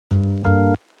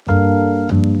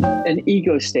an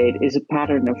ego state is a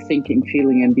pattern of thinking,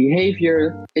 feeling, and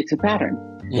behavior. It's a pattern.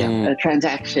 Yeah. A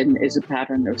transaction is a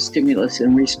pattern of stimulus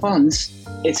and response.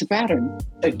 It's a pattern.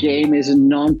 A game is a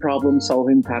non-problem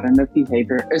solving pattern of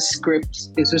behavior. A script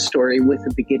is a story with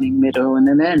a beginning, middle, and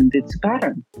an end. It's a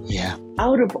pattern. Yeah.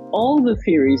 Out of all the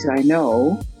theories I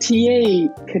know, TA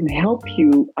can help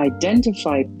you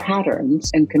identify patterns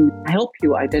and can help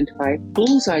you identify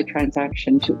bullseye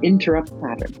transaction to interrupt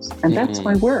patterns. And that's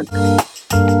my work.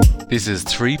 This is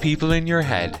Three People in Your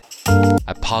Head,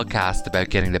 a podcast about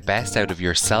getting the best out of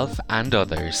yourself and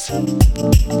others.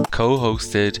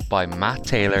 Co-hosted by Matt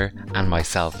Taylor and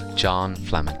myself, John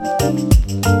Fleming.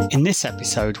 In this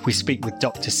episode, we speak with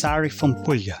Dr. Sari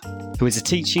Fompulya, who is a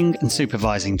teaching and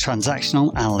supervising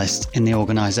transactional analyst in the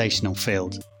organisational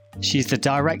field. She is the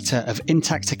director of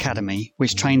Intact Academy,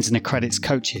 which trains and accredits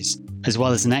coaches, as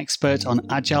well as an expert on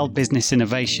agile business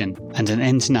innovation and an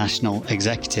international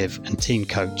executive and team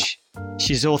coach.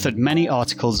 She has authored many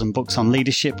articles and books on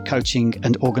leadership, coaching,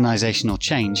 and organisational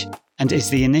change, and is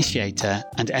the initiator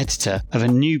and editor of a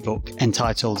new book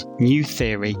entitled New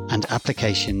Theory and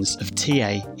Applications of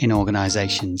TA in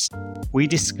Organisations. We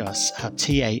discuss how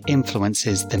TA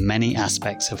influences the many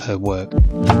aspects of her work.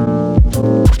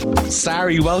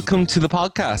 Sari, welcome to the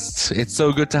podcast. It's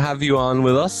so good to have you on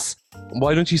with us.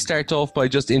 Why don't you start off by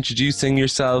just introducing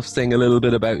yourself, saying a little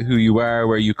bit about who you are,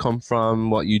 where you come from,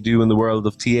 what you do in the world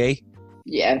of TA?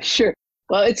 Yeah, sure.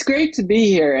 Well, it's great to be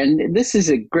here, and this is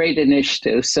a great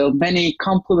initiative. So many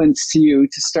compliments to you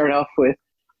to start off with.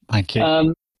 Thank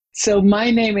you. So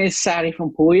my name is Sari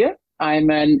Fompulya.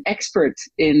 I'm an expert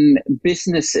in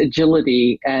business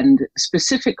agility and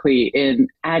specifically in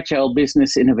agile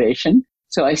business innovation.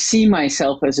 So I see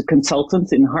myself as a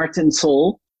consultant in heart and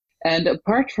soul. And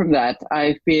apart from that,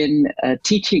 I've been a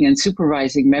teaching and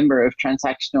supervising member of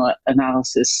transactional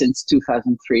analysis since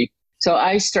 2003. So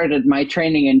I started my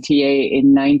training in TA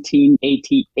in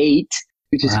 1988,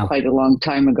 which is quite a long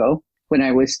time ago, when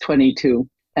I was 22.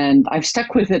 And I've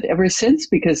stuck with it ever since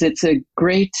because it's a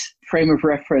great frame of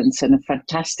reference and a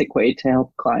fantastic way to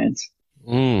help clients.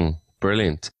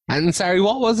 Brilliant. And Sari,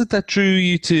 what was it that drew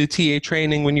you to TA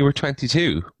training when you were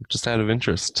 22, just out of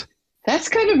interest? That's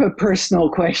kind of a personal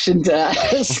question to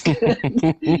ask.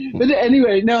 But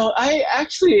anyway, no,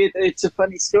 it's a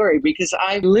funny story because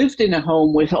I lived in a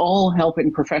home with all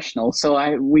helping professionals.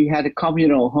 So we had a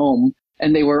communal home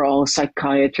and they were all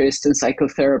psychiatrists and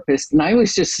psychotherapists. And I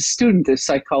was just a student of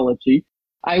psychology.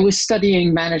 I was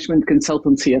studying management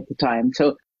consultancy at the time.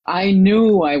 So I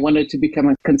knew I wanted to become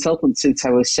a consultant since I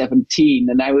was 17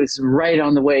 and I was right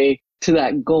on the way to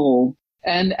that goal.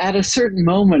 And at a certain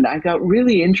moment, I got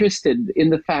really interested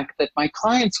in the fact that my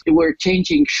clients were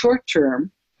changing short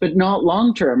term, but not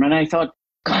long term. And I thought,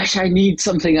 gosh, I need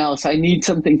something else. I need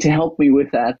something to help me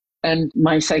with that. And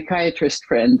my psychiatrist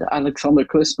friend, Alexander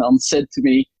Klusman, said to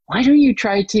me, why don't you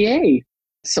try TA?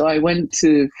 So I went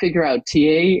to figure out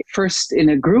TA first in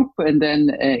a group and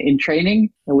then in training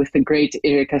with the great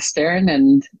Erika Stern.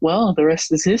 And well, the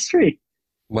rest is history.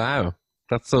 Wow,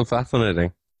 that's so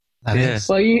fascinating.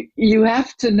 Well, you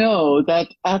have to know that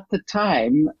at the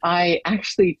time, I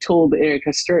actually told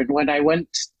Erika Stern when I went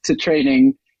to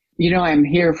training, I'm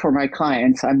here for my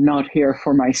clients. I'm not here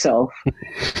for myself.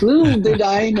 Little did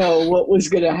I know what was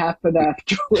going to happen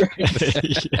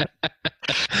afterwards.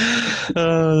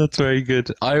 Oh, that's very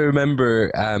good. I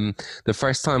remember the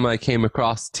first time I came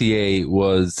across TA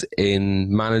was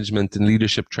in management and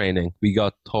leadership training. We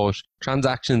got taught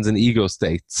transactions and ego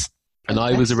states. And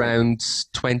I was around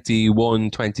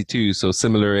 21, 22, so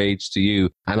similar age to you.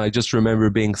 And I just remember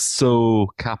being so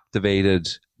captivated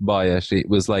by it. It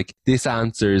was like, this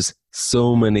answers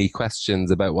so many questions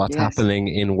about what's happening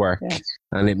in work. Yes.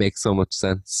 And it makes so much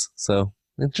sense. So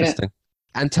interesting.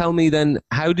 Yeah. And tell me then,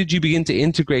 how did you begin to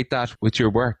integrate that with your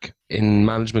work in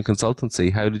management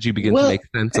consultancy? How did you begin to make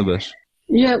sense of it?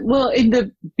 Yeah, well, in the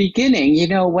beginning,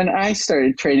 when I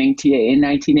started training TA in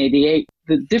 1988,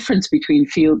 the difference between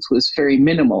fields was very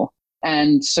minimal.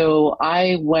 And so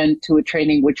I went to a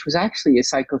training which was actually a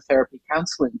psychotherapy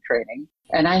counseling training,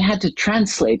 and I had to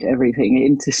translate everything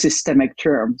into systemic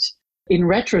terms. In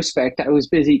retrospect, I was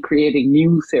busy creating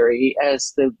new theory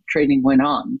as the training went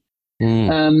on.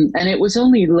 And it was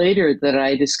only later that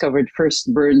I discovered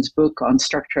First Byrne's book on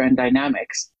structure and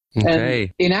dynamics. Okay.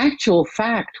 And in actual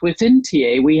fact, within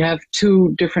TA, we have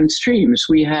two different streams.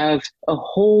 We have a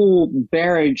whole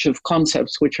barrage of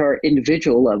concepts which are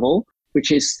individual level,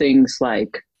 which is things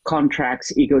like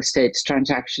contracts, ego states,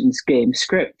 transactions, game,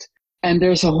 script. And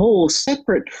there's a whole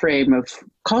separate frame of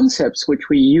concepts which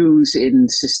we use in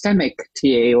systemic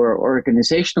TA or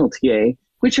organizational TA,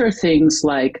 which are things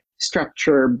like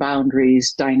structure,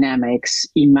 boundaries, dynamics,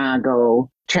 imago,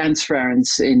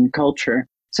 transference in culture.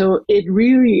 So it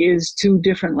really is two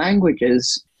different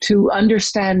languages to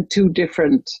understand two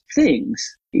different things.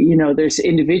 You know, there's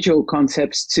individual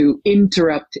concepts to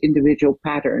interrupt individual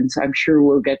patterns. I'm sure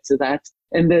we'll get to that.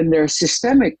 And then there are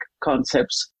systemic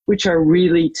concepts, which are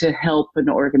really to help an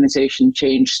organization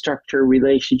change structure,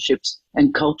 relationships,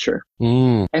 and culture.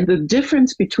 And the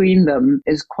difference between them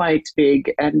is quite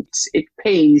big, and it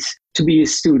pays to be a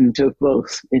student of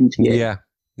both in TA.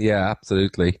 Yeah,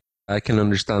 absolutely. I can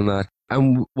understand that.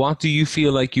 And what do you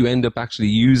feel like you end up actually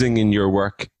using in your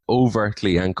work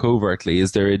overtly and covertly?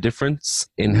 Is there a difference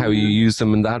in how you use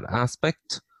them in that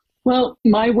aspect? Well,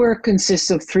 my work consists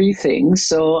of three things.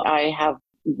 So I have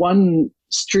one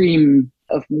stream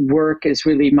of work is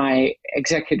really my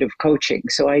executive coaching.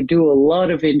 So I do a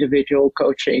lot of individual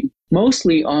coaching,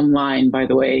 mostly online, by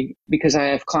the way, because I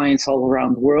have clients all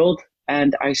around the world.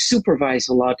 And I supervise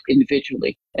a lot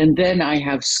individually. And then I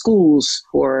have schools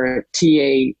for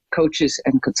TA coaches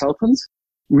and consultants.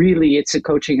 Really, it's a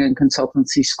coaching and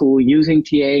consultancy school using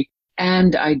TA.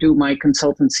 And I do my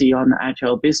consultancy on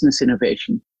agile business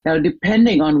innovation. Now,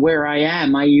 depending on where I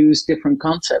am, I use different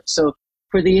concepts. So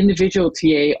for the individual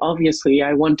TA, obviously,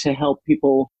 I want to help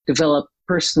people develop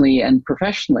personally and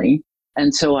professionally.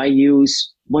 And so I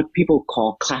use what people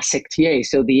call classic TA,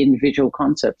 so the individual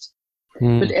concepts.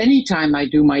 But anytime I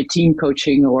do my team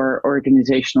coaching or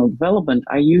organizational development,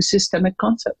 I use systemic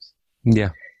concepts.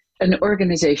 Yeah. An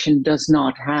organization does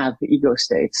not have ego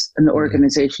states. An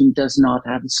organization does not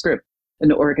have a script.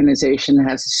 An organization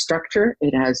has a structure,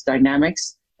 it has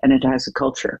dynamics, and it has a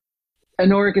culture.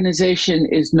 An organization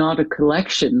is not a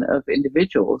collection of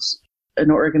individuals.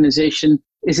 An organization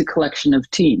is a collection of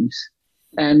teams.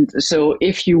 And so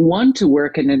if you want to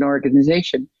work in an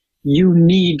organization, you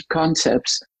need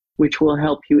concepts which will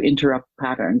help you interrupt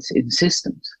patterns in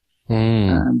systems.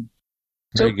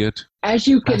 Very good. As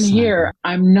you can hear,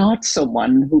 I'm not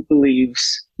someone who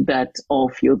believes that all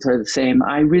fields are the same.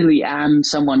 I really am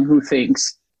someone who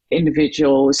thinks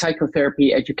individual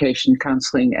psychotherapy, education,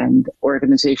 counseling, and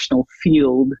organizational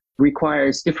field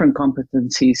requires different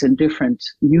competencies and different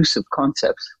use of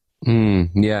concepts.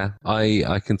 Yeah,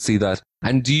 I can see that.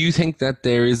 And do you think that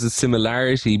there is a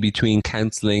similarity between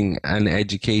counseling and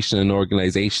education and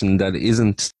organization that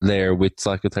isn't there with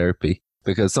psychotherapy?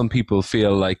 Because some people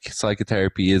feel like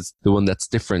psychotherapy is the one that's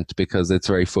different because it's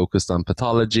very focused on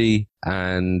pathology,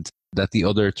 and that the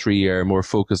other three are more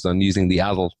focused on using the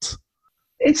adult.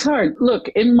 It's hard. Look,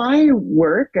 in my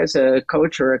work as a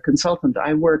coach or a consultant,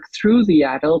 I work through the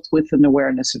adult with an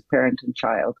awareness of parent and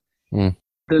child.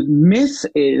 The myth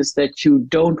is that you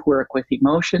don't work with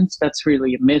emotions. That's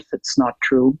really a myth. It's not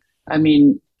true. I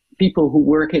mean, people who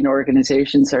work in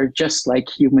organizations are just like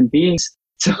human beings.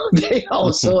 So they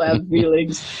also have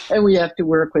feelings, and we have to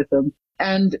work with them.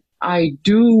 And I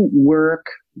do work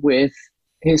with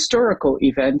historical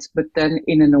events, but then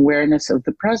in an awareness of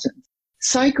the present.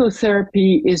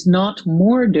 Psychotherapy is not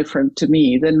more different to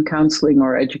me than counseling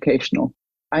or educational.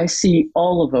 I see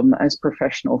all of them as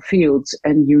professional fields,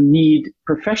 and you need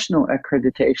professional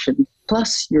accreditation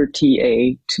plus your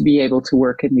TA to be able to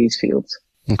work in these fields.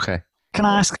 Okay. Can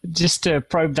I ask, just to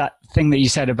probe that thing that you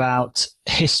said about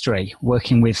history,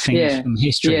 working with things from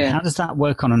history, how does that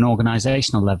work on an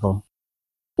organizational level?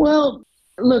 Well,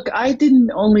 look, I didn't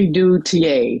only do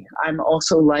TA. I'm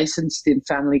also licensed in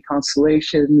family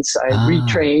constellations. I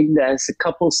retrained as a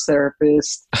couples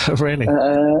therapist. Really?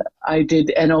 I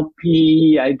did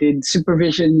NLP. I did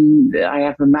supervision. I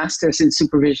have a master's in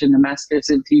supervision, a master's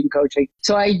in team coaching.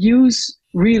 So I use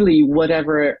really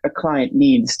whatever a client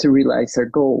needs to realize their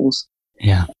goals.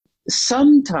 Yeah.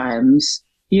 Sometimes,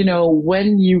 you know,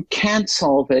 when you can't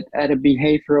solve it at a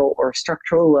behavioral or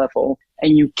structural level,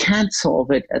 and you can't solve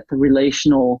it at the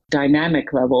relational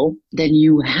dynamic level, then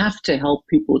you have to help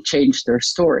people change their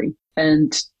story.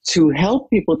 And to help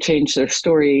people change their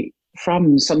story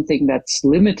from something that's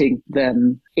limiting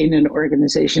them in an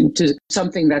organization to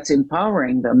something that's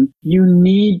empowering them, you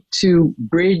need to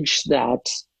bridge that.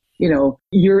 You know,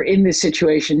 you're in this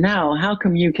situation now. How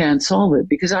come you can't solve it?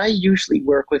 Because I usually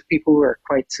work with people who are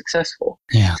quite successful.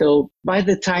 Yeah. So by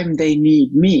the time they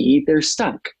need me, they're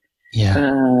stuck.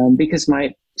 Yeah. Because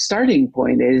my starting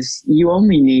point is you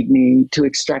only need me to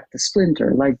extract the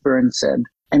splinter, like Burns said,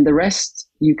 and the rest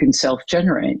you can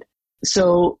self-generate.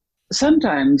 So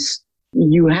sometimes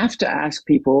you have to ask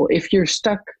people, if you're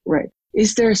stuck, right,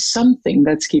 is there something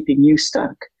that's keeping you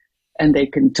stuck? And they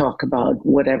can talk about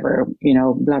whatever, you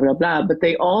know, blah, blah, blah. But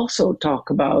they also talk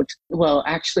about, well,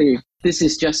 actually, this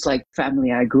is just like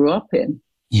family I grew up in.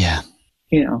 Yeah.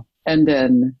 You know, and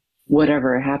then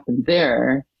whatever happened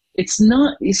there It's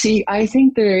not, you see, I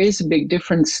think there is a big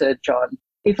difference, John.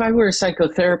 If I were a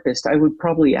psychotherapist, I would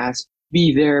probably ask,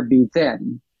 be there, be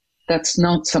then. That's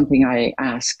not something I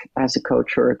ask as a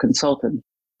coach or a consultant.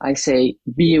 I say,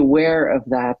 be aware of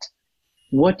that.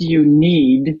 What do you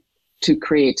need to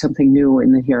create something new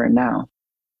in the here and now?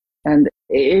 And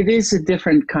it is a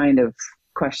different kind of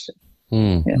question.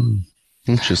 Mm.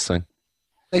 Yeah. Interesting.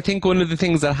 I think one of the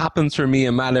things that happens for me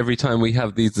and Matt every time we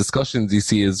have these discussions, you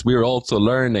see, is we're also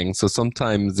learning. So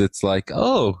sometimes it's like,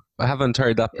 oh, I haven't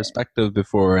heard that perspective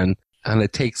before. And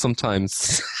it takes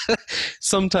sometimes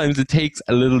it takes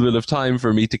a little bit of time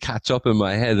for me to catch up in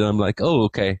my head. And I'm like, oh,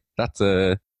 okay, that's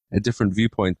a different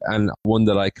viewpoint, and one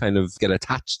that I kind of get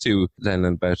attached to then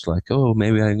about, like, oh,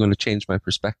 maybe I'm going to change my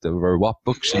perspective, or what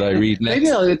book should I read next?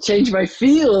 Maybe I'll change my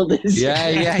field.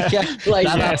 Yeah. Like,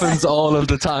 that happens all of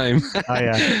the time. Oh,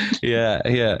 yeah.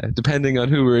 Yeah. Depending on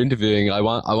who we're interviewing, I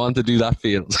want to do that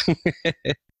field.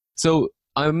 So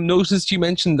I noticed you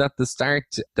mentioned at the start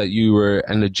that you were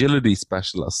an agility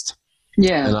specialist.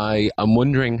 Yeah. And I'm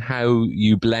wondering how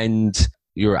you blend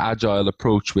your agile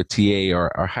approach with TA,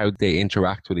 or how they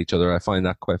interact with each other. I find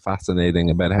that quite fascinating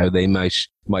about how they might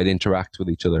interact with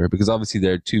each other, because obviously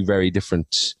they're two very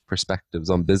different perspectives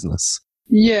on business.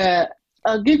 Yeah.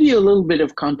 I'll give you a little bit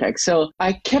of context. So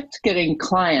I kept getting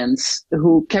clients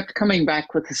who kept coming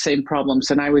back with the same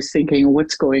problems, and I was thinking,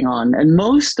 what's going on? And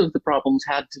most of the problems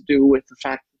had to do with the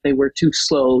fact that they were too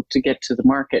slow to get to the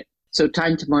market. So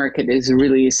time to market is a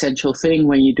really essential thing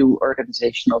when you do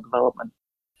organizational development.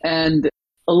 And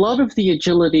a lot of the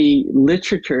agility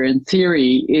literature and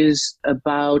theory is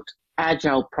about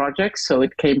agile projects. So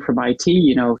it came from IT,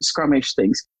 Scrumish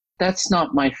things. That's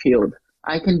not my field.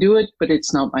 I can do it, but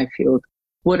it's not my field.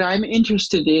 What I'm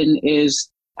interested in is,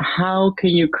 how can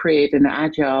you create an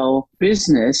agile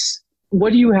business?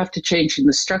 What do you have to change in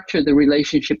the structure, the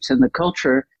relationships, and the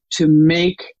culture to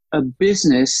make a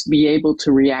business be able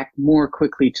to react more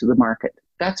quickly to the market?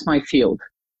 That's my field.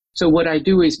 So what I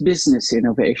do is business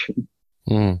innovation.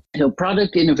 So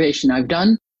product innovation I've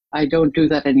done. I don't do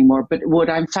that anymore. But what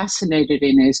I'm fascinated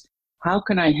in is, how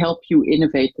can I help you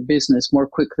innovate the business more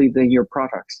quickly than your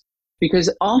products?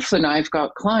 Because often I've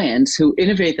got clients who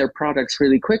innovate their products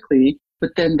really quickly, but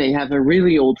then they have a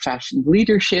really old-fashioned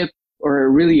leadership or a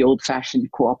really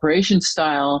old-fashioned cooperation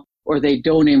style, or they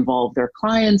don't involve their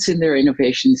clients in their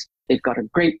innovations. They've got a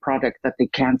great product that they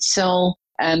can't sell.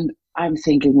 And I'm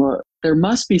thinking, well, there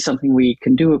must be something we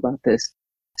can do about this.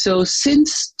 So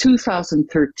since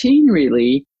 2013,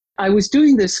 really, I was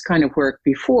doing this kind of work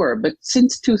before, but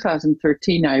since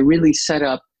 2013, I really set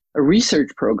up a research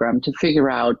program to figure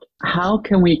out, how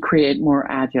can we create more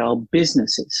agile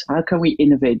businesses? How can we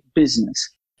innovate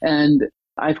business? And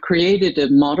I've created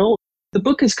a model. The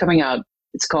book is coming out.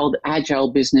 It's called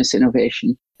Agile Business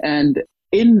Innovation. And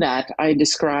in that, I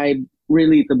describe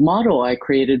really the model I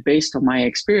created based on my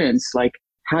experience, like,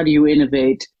 how do you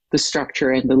innovate the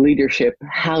structure and the leadership?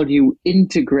 How do you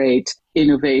integrate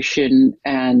innovation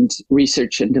and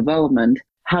research and development?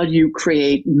 How do you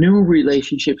create new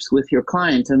relationships with your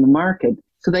clients and the market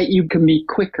so that you can be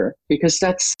quicker? Because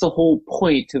that's the whole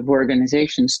point of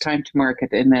organizations, time to market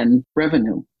and then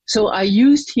revenue. So I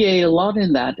use TA a lot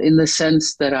in that, in the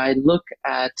sense that I look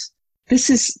at, this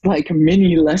is like a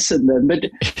mini lesson then,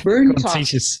 but Byrne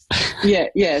talks.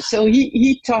 Yeah. So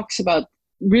he talks about,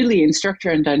 really, in structure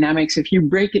and dynamics, if you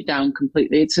break it down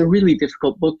completely, it's a really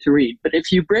difficult book to read. But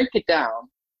if you break it down,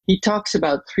 he talks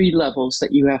about 3 levels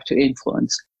that you have to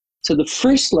influence. So the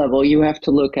first level, you have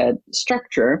to look at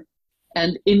structure.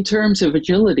 And in terms of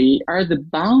agility, are the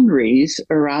boundaries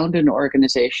around an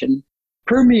organization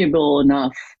permeable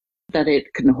enough that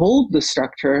it can hold the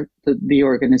structure, the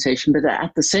organization, but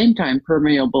at the same time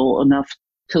permeable enough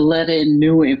to let in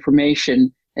new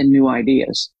information and new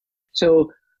ideas?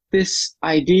 So this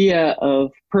idea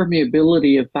of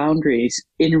permeability of boundaries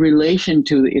in relation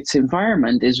to its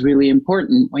environment is really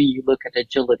important when you look at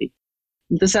agility.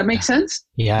 Does that make sense?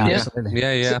 Yeah. Absolutely.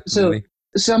 Yeah. So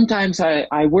sometimes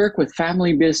I work with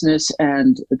family business,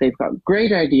 and they've got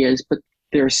great ideas, but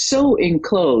they're so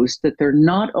enclosed that they're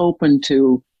not open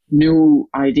to new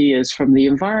ideas from the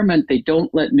environment. They don't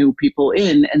let new people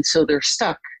in, and so they're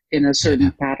stuck in a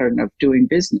certain pattern of doing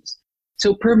business.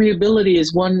 So permeability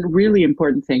is one really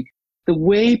important thing. The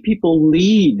way people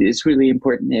lead is really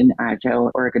important in agile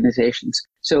organizations.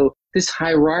 So this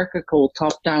hierarchical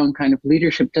top-down kind of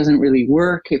leadership doesn't really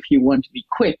work if you want to be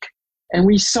quick. And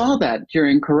we saw that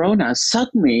during Corona.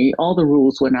 Suddenly, all the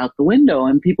rules went out the window,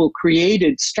 and people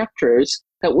created structures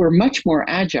that were much more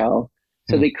agile.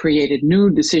 So they created new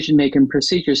decision-making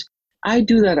procedures. I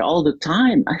do that all the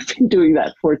time. I've been doing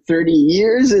that for 30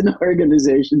 years in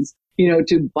organizations.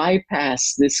 to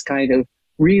bypass this kind of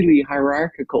really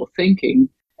hierarchical thinking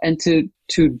and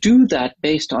to do that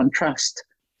based on trust.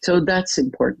 So that's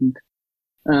important.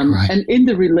 Right. And in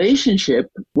the relationship,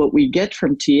 what we get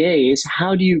from TA is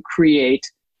how do you create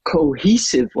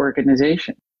cohesive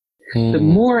organization? The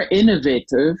more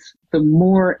innovative, the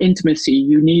more intimacy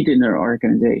you need in an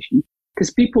organization,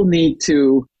 because people need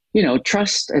to,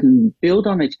 trust and build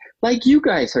on it, like you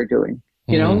guys are doing.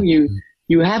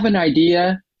 You have an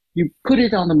idea, you put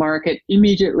it on the market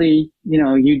immediately,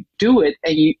 you do it,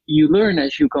 and you learn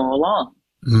as you go along.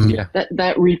 Yeah.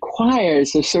 That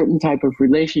requires a certain type of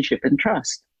relationship and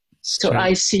trust. So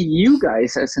I see you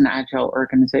guys as an agile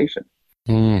organization.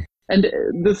 And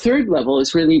the third level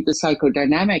is really the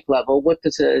psychodynamic level. What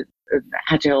does an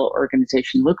agile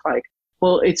organization look like?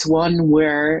 Well, it's one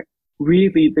where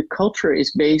really the culture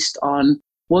is based on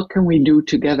what can we do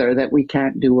together that we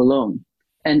can't do alone.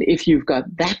 And if you've got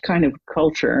that kind of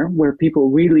culture where people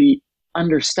really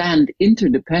understand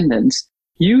interdependence,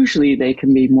 usually they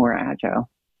can be more agile.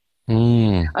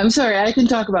 I'm sorry, I can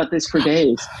talk about this for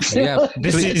days. Yeah,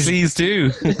 please do.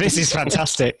 This is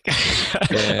fantastic.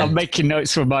 Yeah. I'm making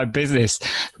notes for my business.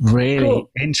 Really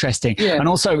interesting. Yeah. And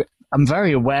also, I'm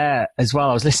very aware as well,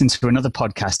 I was listening to another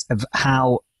podcast of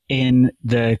how in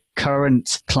the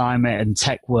current climate and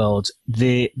tech world,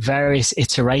 the various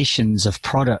iterations of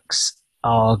products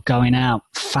are going out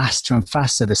faster and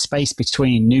faster. The space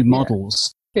between new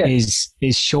models is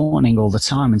shortening all the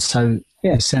time. And so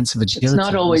a sense of agility. It's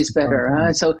not always better.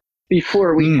 So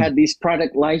before we had these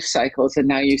product life cycles, and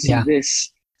now you see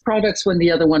this products when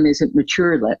the other one isn't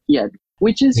mature yet,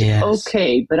 which is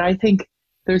okay. But I think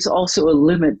there's also a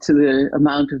limit to the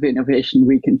amount of innovation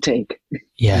we can take.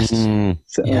 Yes.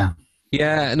 So,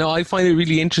 Yeah, no, I find it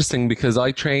really interesting because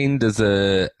I trained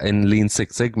in Lean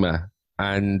Six Sigma,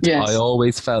 and I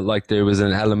always felt like there was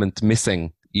an element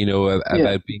missing,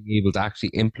 about being able to actually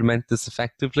implement this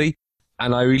effectively.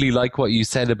 And I really like what you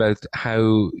said about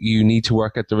how you need to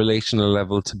work at the relational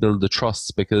level to build the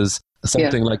trust, because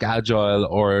something like Agile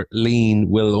or Lean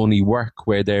will only work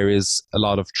where there is a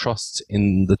lot of trust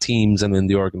in the teams and in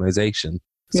the organization.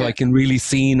 So I can really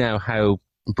see now how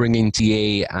bringing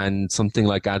TA and something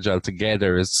like Agile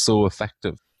together is so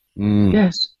effective.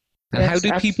 Yes. And how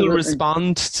do people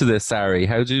respond to this, Sari?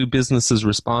 How do businesses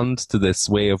respond to this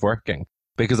way of working?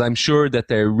 Because I'm sure that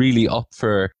they're really up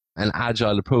for an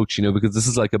agile approach, because this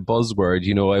is like a buzzword.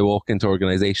 I walk into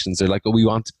organizations, they're like, oh, we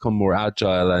want to become more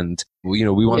agile, and we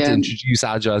want to introduce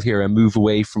agile here and move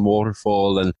away from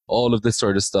waterfall and all of this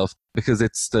sort of stuff, because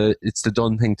it's the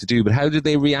done thing to do. But how do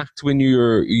they react when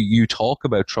you talk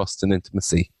about trust and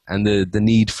intimacy and the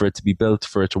need for it to be built,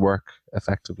 for it to work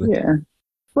effectively? Yeah.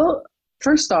 Well,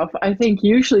 first off, I think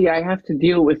usually I have to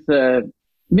deal with the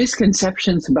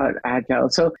misconceptions about agile.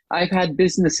 So I've had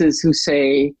businesses who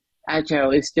say Agile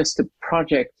is just a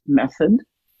project method,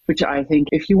 which I think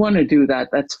if you want to do that,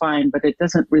 that's fine, but it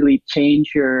doesn't really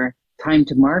change your time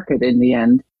to market in the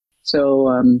end. So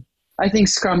I think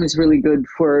Scrum is really good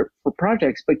for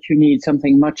projects, but you need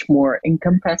something much more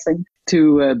encompassing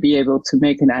to be able to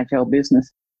make an Agile business.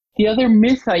 The other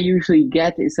myth I usually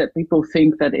get is that people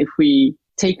think that if we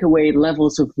take away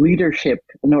levels of leadership,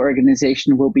 an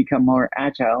organization will become more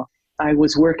agile. I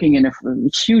was working in a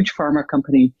huge pharma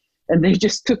company, and they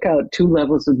just took out 2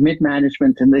 levels of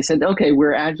mid-management, and they said, okay,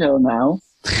 we're agile now.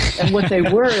 And what they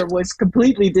were was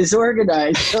completely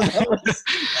disorganized. So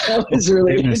that was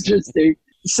really interesting.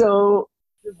 So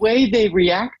the way they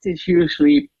react is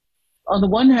usually, on the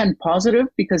one hand, positive,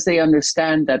 because they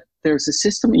understand that there's a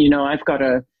system.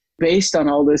 Based on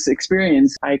all this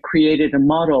experience, I created a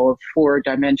model of 4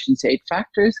 dimensions, 8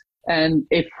 factors. And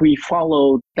if we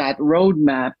follow that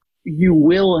roadmap, you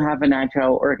will have an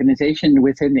agile organization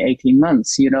within 18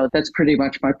 months. That's pretty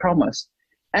much my promise.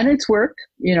 And it's worked.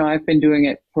 I've been doing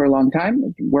it for a long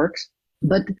time. It works.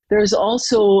 But there's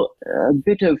also a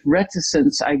bit of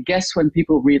reticence, I guess, when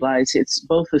people realize it's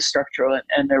both a structural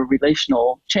and a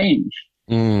relational change.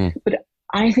 But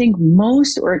I think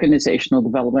most organizational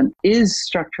development is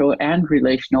structural and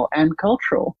relational and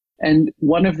cultural. And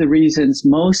one of the reasons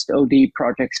most OD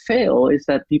projects fail is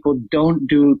that people don't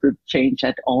do the change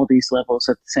at all these levels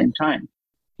at the same time.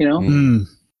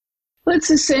 But it's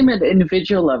the same at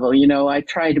individual level. I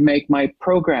try to make my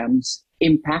programs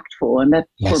impactful. And that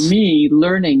for me,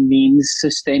 learning means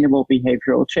sustainable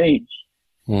behavioral change.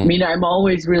 I mean, I'm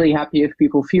always really happy if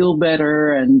people feel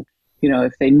better and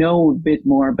if they know a bit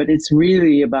more, but it's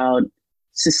really about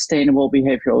sustainable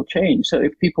behavioral change. So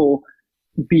if people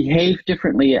behave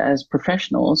differently as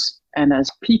professionals and as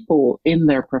people in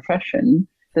their profession,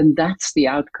 then that's the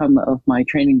outcome of my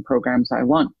training programs I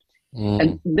want.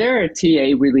 And there a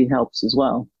TA really helps as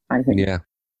well, I think. Yeah.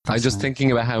 I'm just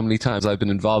thinking about how many times I've been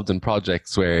involved in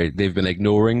projects where they've been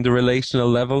ignoring the relational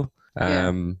level.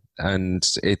 And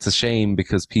it's a shame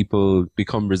because people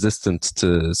become resistant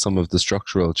to some of the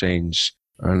structural change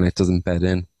and it doesn't bed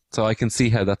in. So I can see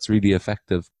how that's really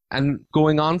effective. And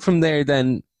going on from there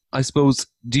then, I suppose,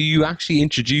 do you actually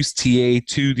introduce TA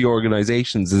to the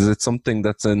organizations? Is it something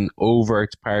that's an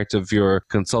overt part of your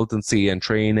consultancy and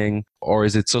training, or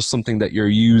is it just something that you're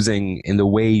using in the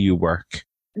way you work?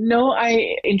 No,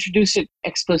 I introduce it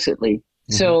explicitly.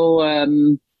 Mm-hmm.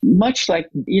 So much like,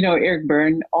 Eric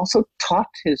Berne also taught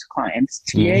his clients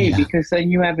TA because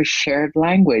then you have a shared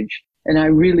language. And I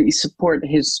really support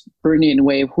his Bernian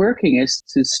way of working is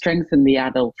to strengthen the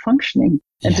adult functioning.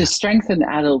 And to strengthen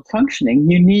adult functioning,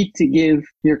 you need to give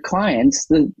your clients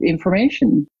the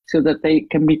information so that they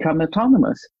can become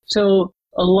autonomous. So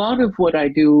a lot of what I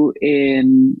do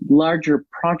in larger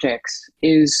projects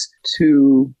is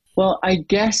to, well, I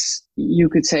guess you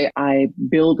could say I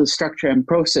build a structure and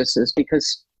processes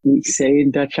because we say in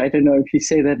Dutch, I don't know if you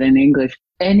say that in English,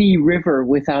 any river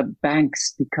without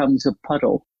banks becomes a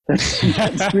puddle.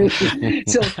 That's really,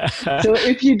 so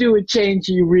if you do a change,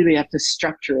 you really have to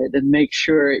structure it and make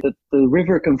sure that the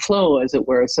river can flow, as it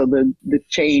were. So the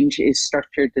change is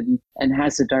structured and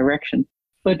has a direction.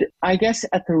 But I guess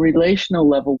at the relational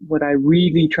level, what I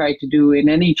really try to do in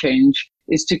any change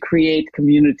is to create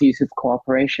communities of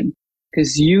cooperation.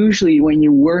 Because usually when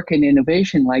you work in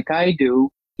innovation like I do,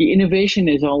 the innovation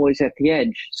is always at the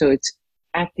edge. So it's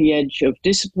at the edge of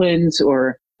disciplines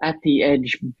or at the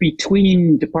edge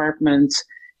between departments.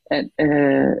 And,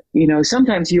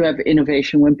 sometimes you have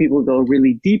innovation when people go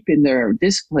really deep in their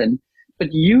discipline, but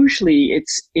usually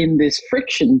it's in this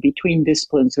friction between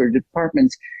disciplines or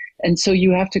departments. And so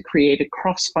you have to create a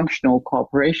cross-functional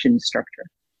cooperation structure.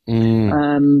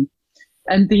 And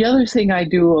the other thing I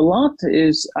do a lot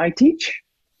is I teach.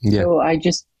 Yeah. So I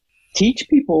just teach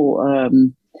people.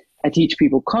 I teach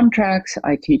people contracts.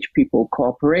 I teach people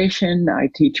cooperation. I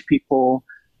teach people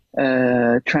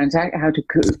how to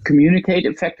communicate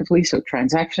effectively. So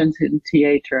transactions in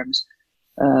TA terms.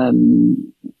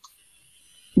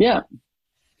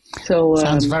 So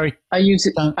sounds very. I use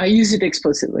it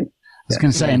explicitly. I was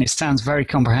going to say, and it sounds very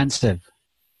comprehensive.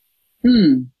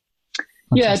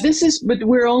 Yeah, but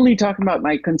we're only talking about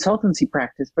my consultancy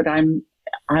practice, but I'm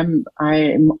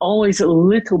always a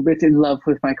little bit in love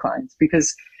with my clients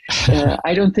because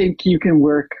I don't think you can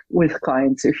work with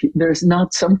clients if there's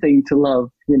not something to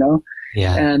love,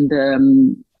 Yeah.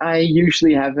 And I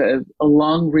usually have a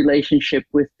long relationship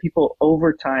with people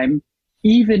over time,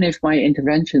 even if my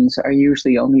interventions are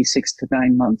usually only 6 to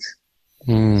 9 months.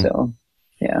 So,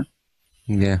 yeah.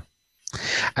 Yeah.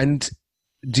 And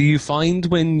do you find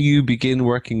when you begin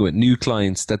working with new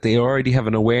clients that they already have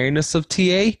an awareness of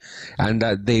TA and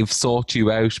that they've sought you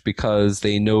out because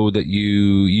they know that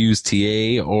you use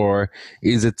TA, or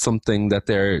is it something that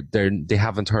they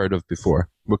haven't heard of before?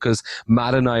 Because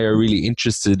Matt and I are really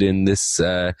interested in this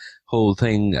whole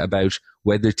thing about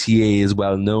whether TA is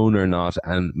well known or not,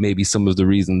 and maybe some of the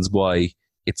reasons why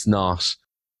it's not,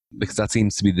 because that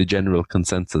seems to be the general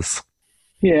consensus.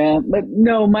 Yeah, but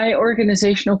no, my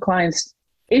organizational clients,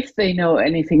 if they know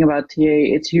anything about TA,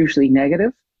 it's usually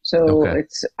negative. So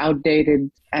It's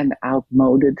outdated and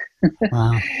outmoded.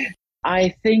 Wow. I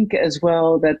think as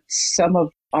well that some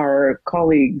of our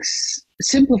colleagues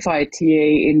simplify TA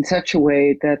in such a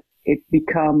way that it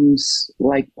becomes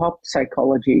like pop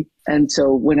psychology. And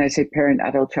so when I say parent,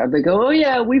 adult, child, they go, oh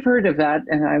yeah, we've heard of that.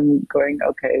 And I'm going,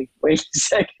 okay, wait a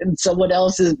second. Someone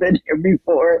else has been here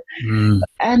before.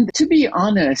 And to be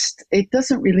honest, it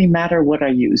doesn't really matter what I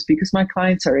use because my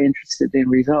clients are interested in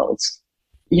results.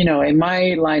 In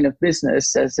my line of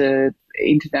business as a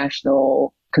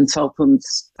international consultant,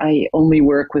 I only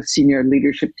work with senior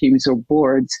leadership teams or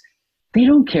boards. They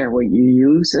don't care what you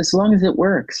use as long as it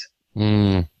works.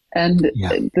 And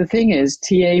the thing is,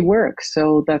 TA works,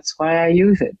 so that's why I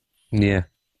use it. Yeah.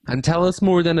 And tell us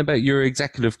more then about your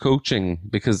executive coaching,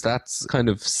 because that's kind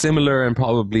of similar and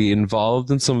probably involved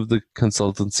in some of the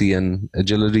consultancy and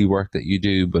agility work that you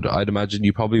do. But I'd imagine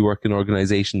you probably work in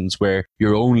organizations where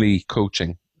you're only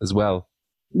coaching as well.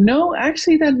 No,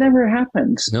 actually, that never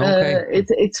happened. Okay.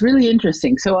 It's really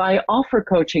interesting. So I offer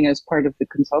coaching as part of the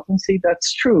consultancy.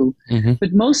 That's true.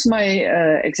 But most of my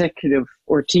executive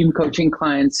or team coaching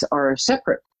clients are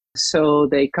separate. So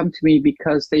they come to me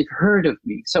because they've heard of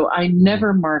me. So I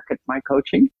never market my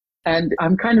coaching. And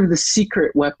I'm kind of the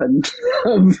secret weapon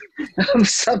of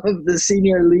some of the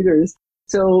senior leaders.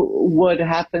 So what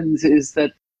happens is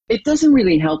that it doesn't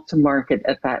really help to market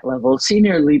at that level.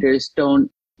 Senior leaders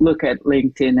don't look at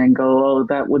LinkedIn and go, oh,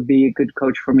 that would be a good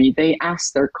coach for me. They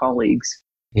ask their colleagues.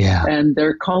 Yeah. And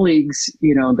their colleagues,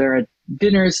 they're at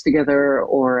dinners together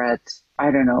or at,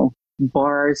 I don't know,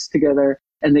 bars together.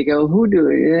 And they go,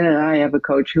 I have a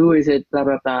coach. Who is it? Blah,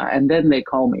 blah, blah. And then they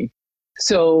call me.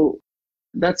 So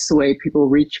that's the way people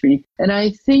reach me. And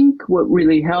I think what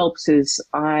really helps is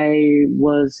I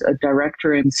was a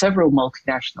director in several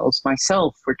multinationals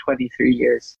myself for 23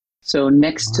 years. So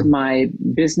next to my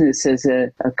business as a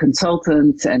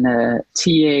consultant and a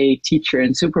TA, teacher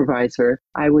and supervisor,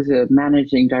 I was a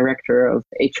managing director of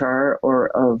HR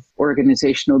or of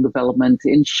organizational development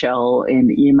in Shell, in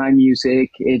EMI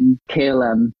Music, in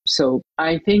KLM. So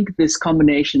I think this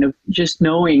combination of just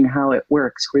knowing how it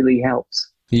works really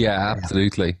helps. Yeah,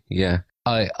 absolutely. Yeah.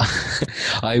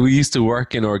 I used to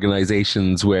work in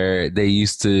organizations where they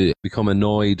used to become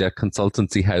annoyed at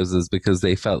consultancy houses because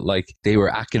they felt like they were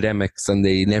academics and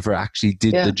they never actually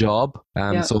did the job.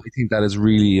 So I think that is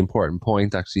really important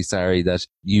point, actually, Sari, that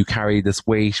you carry this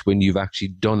weight when you've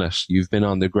actually done it. You've been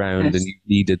on the ground and you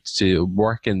needed to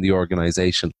work in the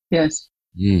organization. Yes.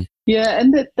 Yeah,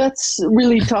 and that's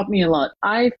really taught me a lot.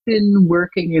 I've been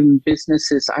working in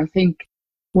businesses, I think,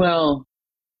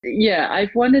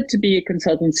 I've wanted to be a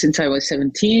consultant since I was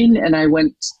 17, and I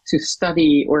went to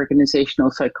study organizational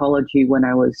psychology when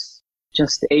I was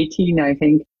just 18, I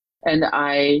think. And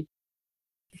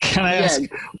Can I ask,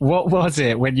 what was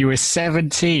it when you were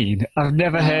 17? I've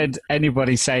never heard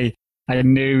anybody say, I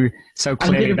knew so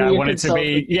clearly that I wanted to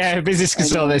be a business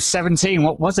consultant at 17.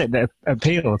 What was it that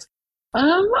appealed?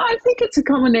 I think it's a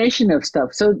combination of stuff.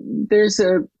 So there's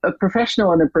a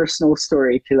professional and a personal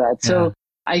story to that. So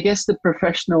I guess the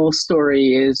professional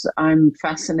story is I'm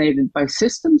fascinated by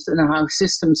systems and how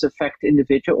systems affect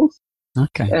individuals.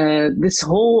 Okay. This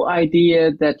whole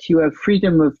idea that you have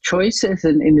freedom of choice as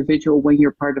an individual when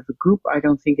you're part of a group, I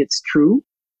don't think it's true.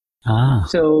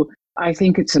 So I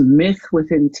think it's a myth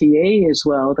within TA as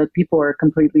well that people are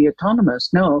completely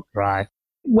autonomous. No. Right.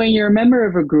 When you're a member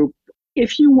of a group,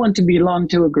 if you want to belong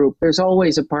to a group, there's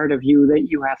always a part of you that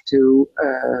you have to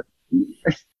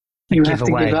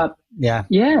give up. Yeah,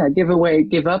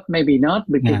 give up, maybe not,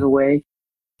 but give away.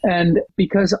 And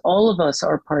because all of us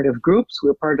are part of groups,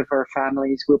 we're part of our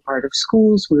families, we're part of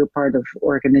schools, we're part of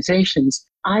organizations,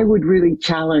 I would really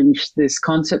challenge this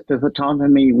concept of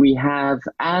autonomy we have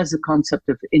as a concept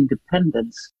of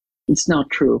independence. It's not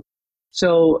true.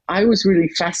 So I was really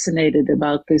fascinated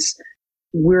about this.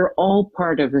 We're all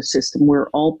part of a system. We're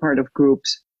all part of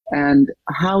groups. And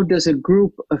how does a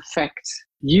group affect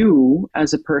you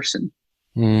as a person?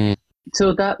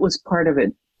 So that was part of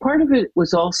it. Part of it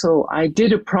was also, I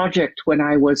did a project when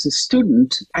I was a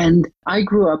student, and I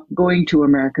grew up going to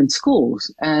American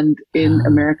schools. And in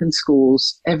American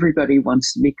schools, everybody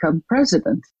wants to become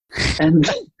president. And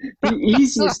the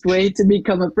easiest way to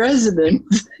become a president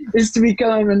is to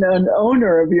become an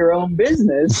owner of your own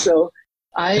business. So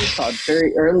I thought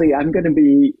very early, I'm going to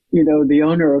be, the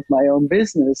owner of my own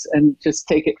business and just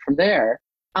take it from there.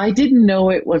 I didn't know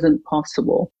it wasn't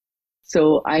possible.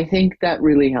 So I think that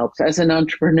really helps. As an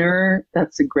entrepreneur,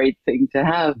 that's a great thing to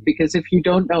have, because if you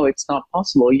don't know it's not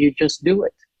possible, you just do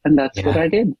it. And that's what I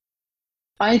did.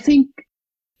 I think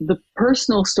the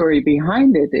personal story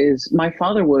behind it is my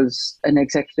father was an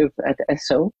executive at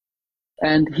Esso,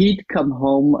 and he'd come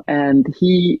home and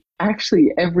he actually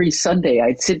every Sunday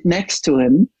I'd sit next to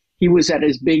him. He was at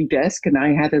his big desk and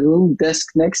I had a little desk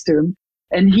next to him,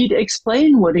 and he'd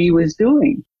explain what he was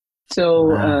doing.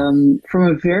 So from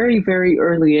a very, very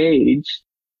early age,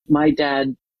 my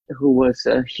dad, who was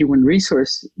a human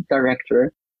resource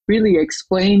director, really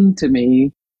explained to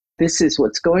me, this is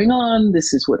what's going on,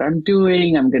 this is what I'm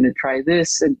doing, I'm going to try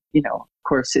this. And, of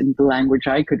course, in the language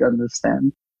I could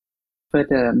understand. But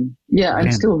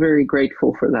I'm still very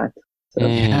grateful for that. So,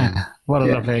 what a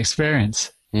lovely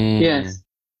experience. Yes.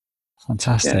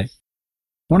 Fantastic. Yes.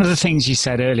 One of the things you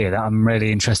said earlier that I'm really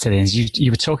interested in is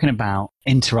you were talking about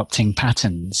interrupting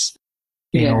patterns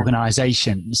in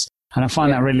organizations. And I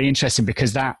find that really interesting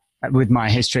because that, with my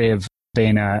history of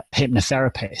being a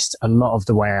hypnotherapist, a lot of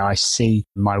the way I see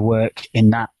my work in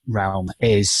that realm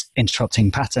is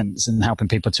interrupting patterns and helping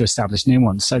people to establish new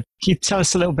ones. So can you tell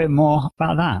us a little bit more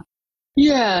about that?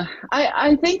 Yeah,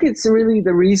 I think it's really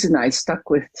the reason I stuck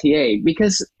with TA,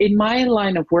 because in my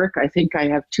line of work, I think I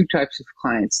have two types of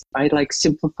clients. I like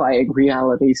simplifying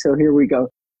reality. So here we go.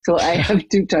 So I have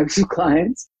two types of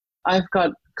clients. I've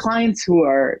got clients who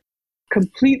are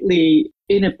completely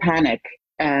in a panic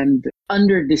and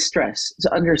under distress, so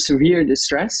under severe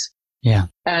distress. Yeah.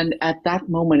 And at that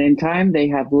moment in time, they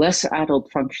have less adult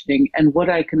functioning. And what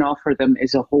I can offer them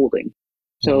is a holding.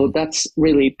 So that's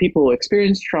really people who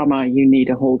experience trauma, you need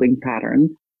a holding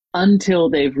pattern until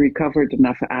they've recovered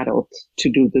enough adults to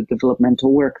do the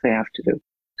developmental work they have to do.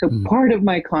 So part of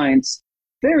my clients,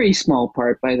 very small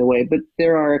part, by the way, but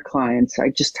there are clients. I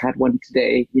just had one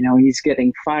today. He's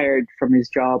getting fired from his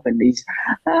job and he's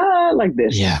like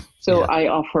this. Yeah. So I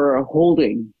offer a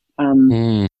holding.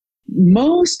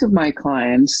 Most of my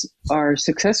clients are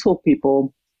successful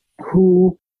people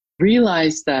who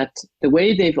realize that the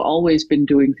way they've always been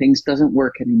doing things doesn't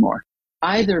work anymore,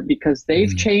 either because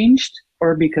they've changed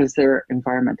or because their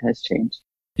environment has changed.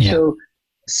 Yeah. So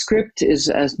script is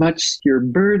as much your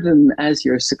burden as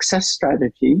your success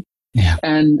strategy. Yeah.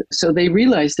 And so they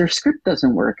realize their script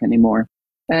doesn't work anymore.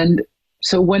 And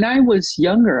so when I was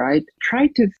younger, I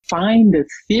tried to find a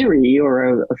theory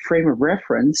or a frame of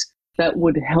reference that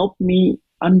would help me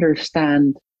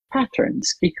understand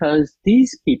patterns, because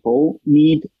these people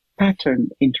need pattern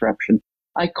interruption.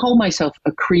 I call myself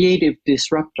a creative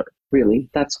disruptor, really.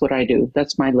 That's what I do.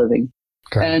 That's my living.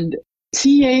 Okay. And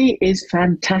TA is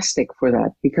fantastic for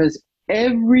that, because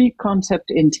every concept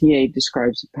in TA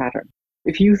describes a pattern.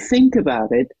 If you think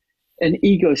about it, an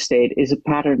ego state is a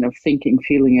pattern of thinking,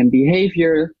 feeling, and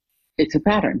behavior. It's a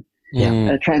pattern.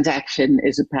 A transaction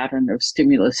is a pattern of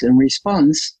stimulus and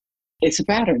response. It's a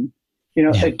pattern.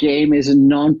 A game is a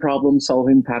non-problem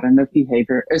solving pattern of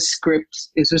behavior. A script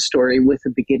is a story with a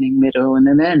beginning, middle, and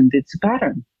an end. It's a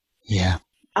pattern. Yeah.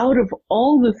 Out of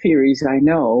all the theories I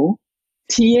know,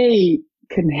 TA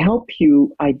can help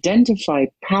you identify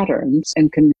patterns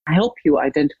and can help you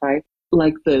identify,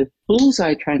 like the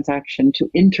bullseye transaction, to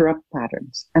interrupt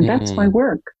patterns. And that's my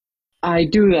work. I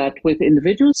do that with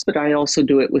individuals, but I also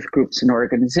do it with groups and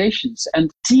organizations. And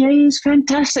TA is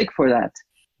fantastic for that.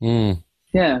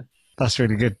 Yeah. That's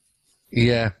really good.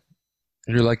 Yeah.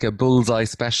 You're like a bullseye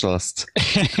specialist.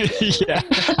 Yeah.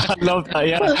 I love that.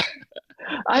 Yeah. Well,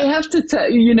 I have to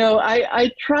tell you,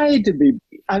 I try to be.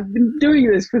 I've been doing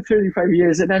this for 35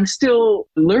 years and I'm still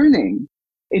learning.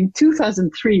 In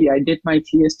 2003, I did my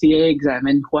TSTA exam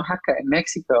in Oaxaca in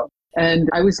Mexico. And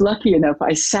I was lucky enough,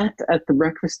 I sat at the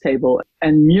breakfast table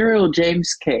and Muriel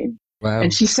James came. Wow.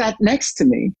 And she sat next to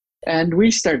me and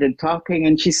we started talking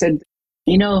and she said,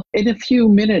 in a few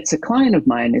minutes, a client of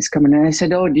mine is coming. And I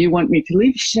said, oh, do you want me to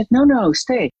leave? She said, no,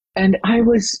 stay. And I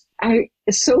was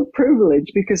so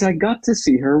privileged because I got to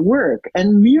see her work.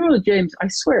 And Muriel James, I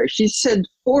swear, she said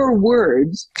 4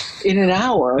 words in an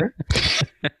hour.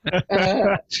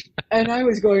 And I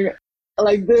was going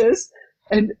like this.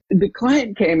 And the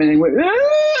client came in and went,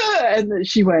 ah! And then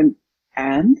she went,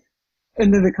 and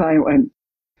then the client went,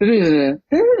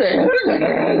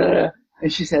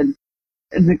 and she said,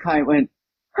 and the client went,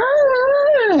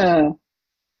 ah!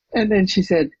 And then she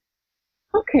said,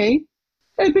 okay.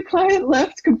 And the client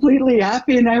left completely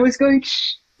happy. And I was going,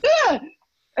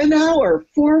 an hour,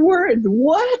 4 words.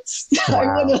 What? Wow. I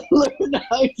want to learn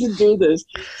how to do this.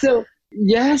 So,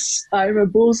 yes, I'm a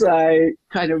bullseye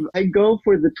kind of. I go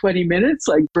for the 20 minutes,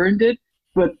 like burned it.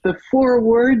 But the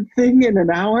 4-word thing in an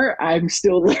hour, I'm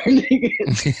still learning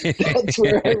it. That's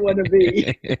where I want to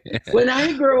be. When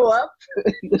I grow up.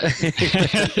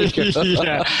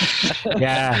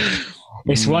 Yeah.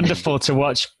 It's wonderful to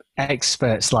watch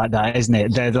experts like that, isn't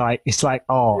it? They're like, it's like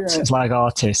art. Yeah. It's like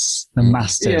artists, the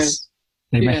masters. Yes.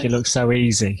 They make it look so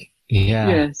easy. Yeah.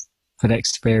 Yes. For the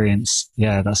experience.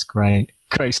 Yeah, that's great.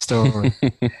 Great story.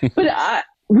 But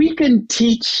we can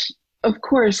teach, of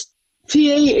course. TA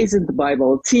isn't the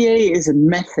Bible. TA is a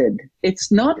method.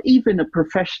 It's not even a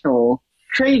professional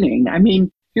training. I mean,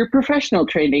 your professional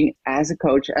training as a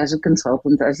coach, as a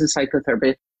consultant, as a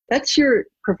psychotherapist, that's your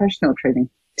professional training.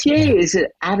 TA is an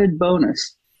added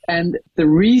bonus. And the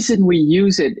reason we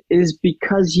use it is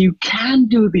because you can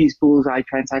do these bullseye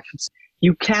transactions.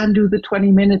 You can do the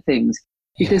 20-minute things.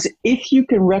 Because if you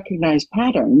can recognize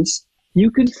patterns,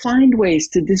 you can find ways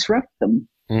to disrupt them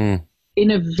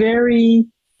in a very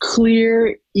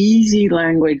clear, easy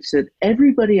language that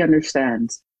everybody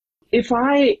understands. If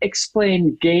I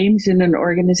explain games in an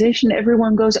organization,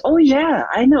 everyone goes, oh yeah,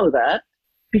 I know that,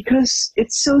 because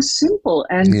it's so simple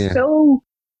and so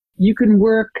you can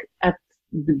work at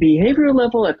the behavioral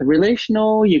level, at the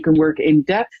relational, you can work in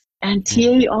depth, and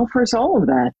TA offers all of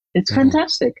that. It's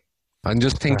fantastic. I'm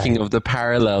just thinking of the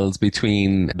parallels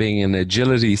between being an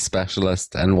agility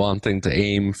specialist and wanting to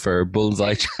aim for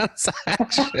bullseye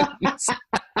transactions.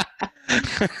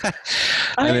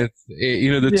 And it's,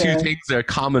 the two things, their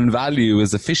common value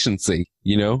is efficiency,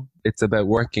 it's about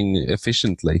working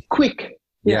efficiently. Quick.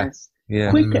 Yes.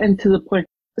 Yeah. Quick and to the point.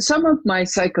 Some of my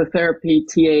psychotherapy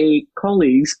TA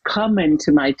colleagues come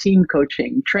into my team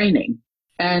coaching training,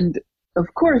 and of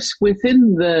course,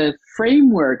 within the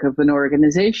framework of an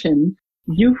organization,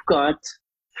 you've got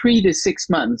 3 to 6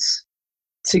 months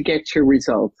to get your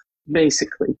result,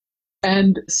 basically.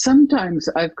 And sometimes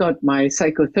I've got my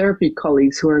psychotherapy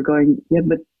colleagues who are going, yeah,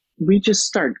 but we just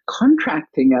start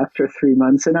contracting after 3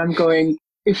 months. And I'm going,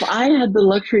 if I had the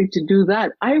luxury to do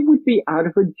that, I would be out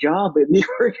of a job in the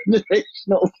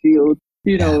organizational field,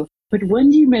 you know. But when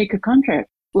do you make a contract?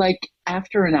 Like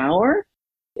after an hour?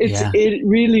 It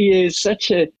really is such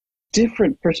a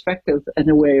different perspective and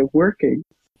a way of working,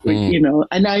 you know.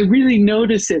 And I really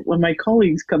notice it when my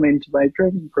colleagues come into my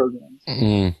training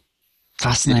programs.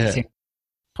 Fascinating.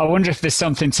 I wonder if there's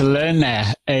something to learn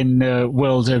there in the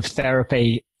world of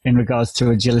therapy in regards to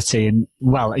agility. And,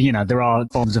 well, you know, there are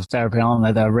forms of therapy, aren't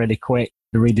there, that are really quick,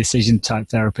 the redecision type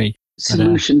therapy.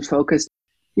 Solution focused.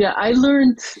 Yeah, I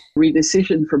learned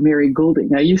redecision from Mary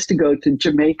Goulding. I used to go to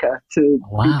Jamaica to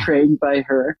be trained by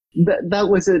her. That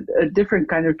was a different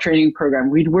kind of training program.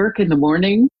 We'd work in the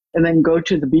morning and then go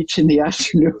to the beach in the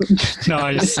afternoon.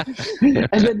 Nice. And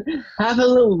then have a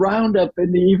little roundup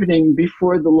in the evening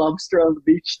before the lobster on the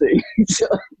beach thing. So,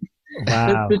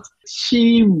 wow. But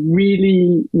she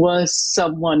really was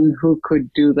someone who could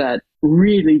do that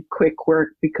really quick work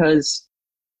because,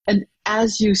 and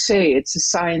as you say, it's a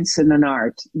science and an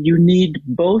art. You need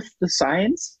both the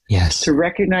science to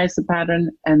recognize the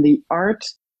pattern and the art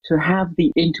to have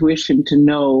the intuition to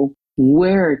know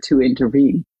where to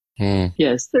intervene.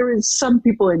 Yes, there is some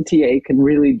people in TA can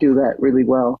really do that really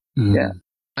well. Yeah.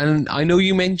 And I know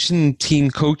you mentioned team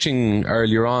coaching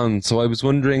earlier on. So I was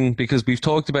wondering, because we've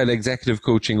talked about executive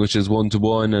coaching, which is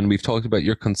one-to-one, and we've talked about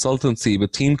your consultancy,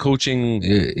 but team coaching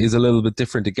is a little bit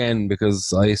different again,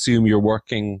 because I assume you're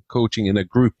coaching in a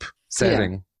group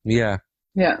setting. Yeah.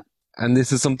 And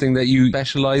this is something that you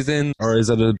specialize in, or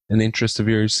is it an interest of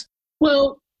yours?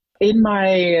 Well, in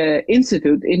my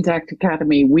institute, Intact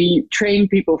Academy, we train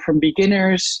people from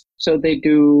beginners. So they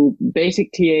do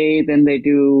basic TA, then they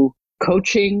do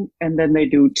coaching, and then they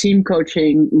do team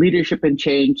coaching, leadership and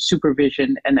change,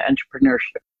 supervision, and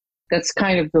entrepreneurship. That's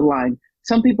kind of the line.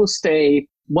 Some people stay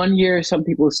 1 year, some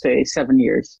people stay 7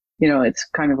 years. You know, it's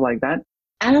kind of like that.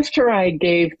 After I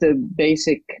gave the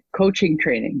basic coaching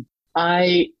training,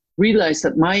 I realized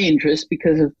that my interest,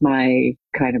 because of my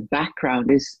kind of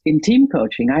background, is in team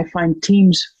coaching. I find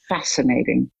teams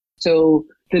fascinating. So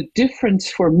the difference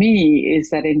for me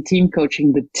is that in team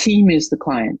coaching, the team is the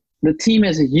client. The team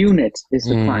as a unit is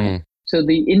the client. So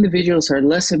the individuals are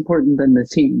less important than the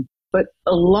team. But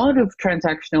a lot of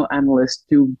transactional analysts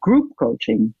do group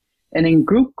coaching. And in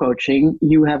group coaching,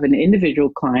 you have an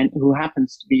individual client who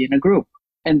happens to be in a group.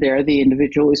 And there, the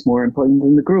individual is more important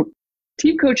than the group.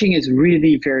 Team coaching is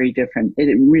really very different.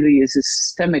 It really is a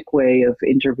systemic way of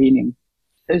intervening.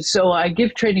 So I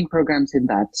give training programs in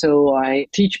that. So I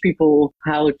teach people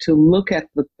how to look at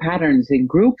the patterns in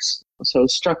groups, so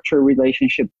structure,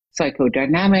 relationship,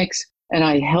 psychodynamics, and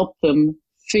I help them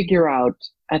figure out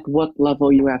at what level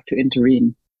you have to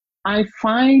intervene. I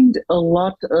find a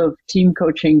lot of team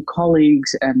coaching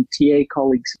colleagues and TA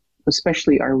colleagues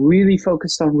especially are really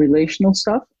focused on relational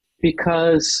stuff,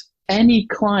 because any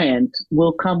client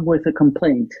will come with a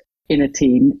complaint in a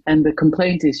team, and the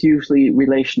complaint is usually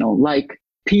relational, like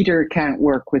Peter can't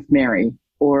work with Mary,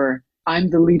 or I'm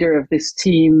the leader of this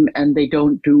team and they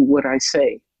don't do what I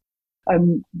say.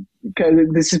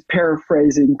 This is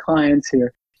paraphrasing clients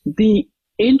here. The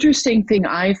interesting thing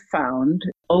I found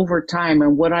over time,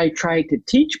 and what I try to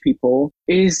teach people,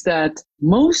 is that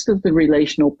most of the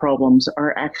relational problems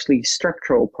are actually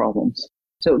structural problems.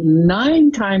 So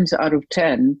 9 times out of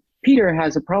 10, Peter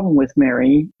has a problem with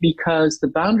Mary because the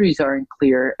boundaries aren't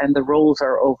clear and the roles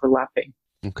are overlapping.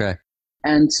 Okay.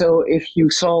 And so if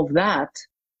you solve that,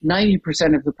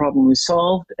 90% of the problem is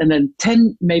solved, and then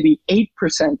 10, maybe 8%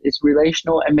 is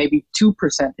relational, and maybe 2%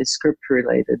 is script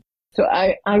related. So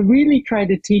I really try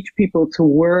to teach people to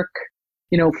work,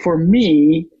 you know, for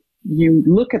me, you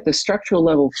look at the structural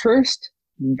level first,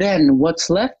 then what's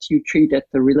left you treat at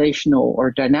the relational or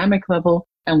dynamic level,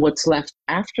 and what's left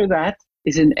after that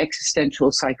is an existential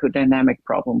psychodynamic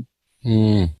problem.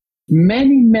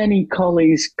 Many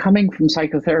colleagues coming from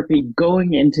psychotherapy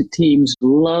going into teams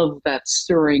love that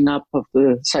stirring up of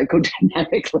the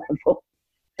psychodynamic level.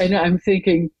 And I'm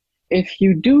thinking, if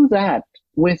you do that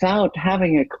without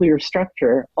having a clear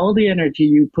structure, all the energy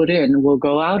you put in will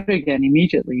go out again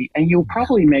immediately, and you'll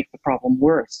probably make the problem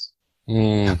worse.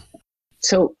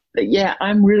 So, yeah,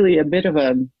 I'm really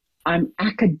I'm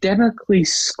academically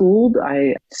schooled.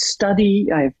 I study.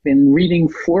 I've been reading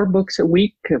 4 books a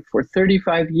week for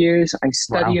 35 years. I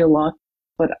study a lot,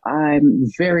 but I'm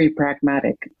very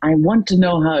pragmatic. I want to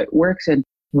know how it works and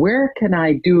where can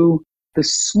I do the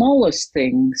smallest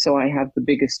thing so I have the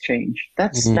biggest change.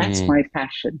 That's my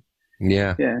passion.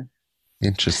 Yeah. Yeah.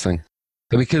 Interesting.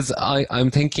 Because I'm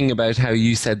thinking about how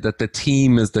you said that the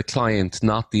team is the client,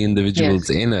 not the individuals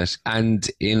in it. And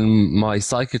in my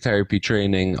psychotherapy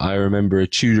training, I remember a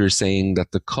tutor saying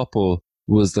that the couple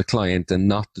was the client and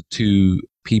not the two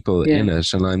people in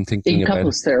it. And I'm thinking about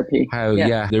couples therapy. How,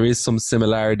 there is some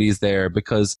similarities there,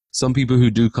 because some people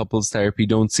who do couples therapy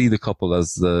don't see the couple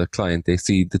as the client. They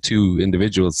see the two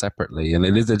individuals separately, and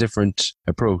it is a different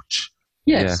approach.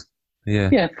 Yes.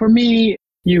 Yeah. For me,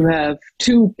 you have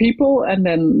two people and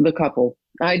then the couple.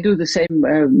 I do the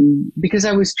same because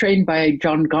I was trained by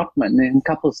John Gottman in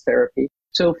couples therapy.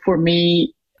 So for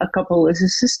me, a couple is a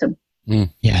system.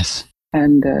 Yes.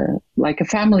 And like a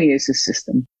family is a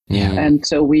system. Yeah. And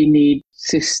so we need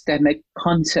systemic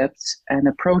concepts and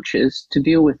approaches to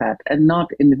deal with that, and not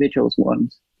individuals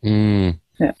ones. Yeah.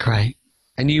 Great.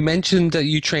 And you mentioned that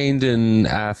you trained in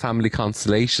family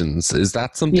constellations. Is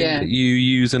that something that you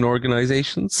use in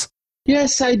organizations?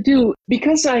 Yes, I do.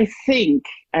 Because I think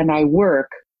and I work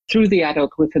through the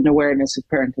adult with an awareness of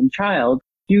parent and child,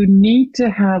 you need to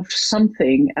have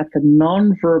something at the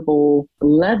nonverbal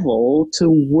level to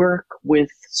work with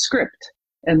script.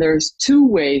 And there's two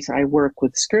ways I work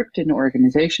with script in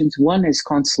organizations. One is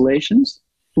constellations.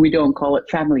 We don't call it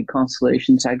family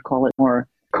constellations. I'd call it more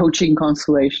coaching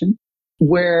constellation,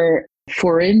 where,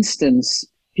 for instance,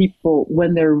 people,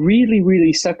 when they're really,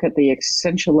 really stuck at the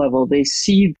existential level, they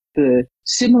see the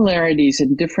similarities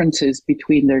and differences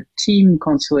between their team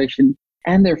constellation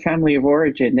and their family of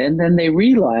origin. And then they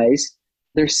realize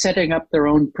they're setting up their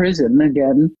own prison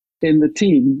again in the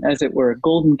team, as it were,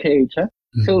 golden cage. Huh?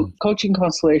 Mm-hmm. So coaching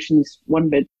constellation is one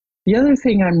bit. The other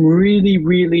thing I'm really,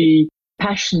 really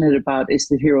passionate about is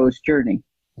the hero's journey.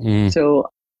 So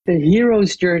the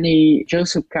hero's journey,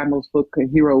 Joseph Campbell's book, A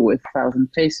Hero with a Thousand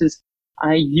Faces,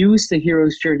 I use the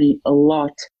hero's journey a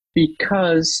lot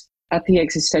because at the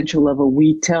existential level,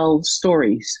 we tell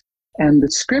stories. And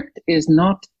the script is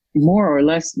not more or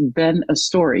less than a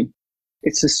story.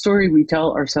 It's a story we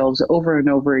tell ourselves over and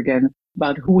over again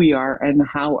about who we are and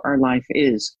how our life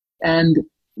is. And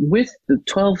with the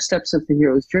 12 steps of the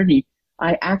hero's journey,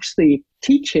 I actually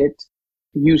teach it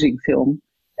using film.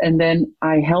 And then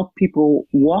I help people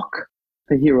walk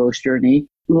the hero's journey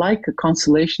like a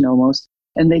constellation almost.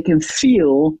 And they can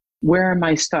feel, where am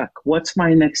I stuck? What's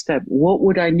my next step? What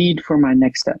would I need for my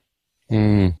next step?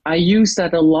 I use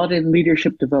that a lot in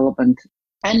leadership development,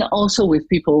 and also with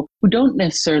people who don't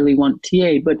necessarily want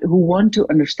TA, but who want to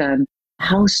understand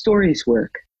how stories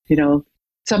work. You know,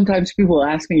 sometimes people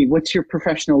ask me, what's your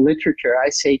professional literature? I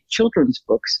say children's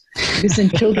books, because in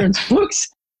children's books,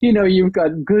 you know, you've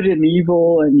got good and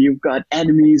evil, and you've got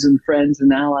enemies and friends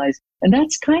and allies. And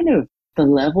that's kind of the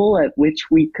level at which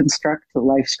we construct the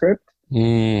life script.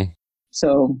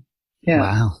 So, yeah.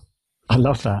 Wow. I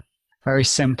love that. Very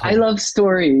simple. I love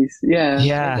stories. Yeah.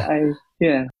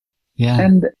 Yeah.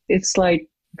 And it's like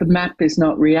the map is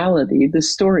not reality. The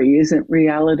story isn't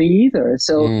reality either.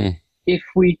 So if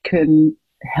we can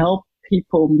help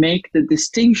people make the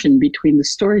distinction between the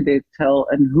story they tell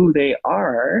and who they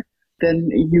are, then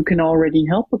you can already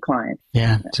help a client.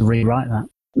 Yeah, to rewrite that.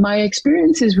 My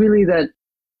experience is really that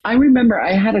I remember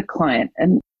I had a client,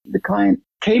 and the client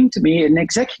came to me, an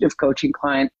executive coaching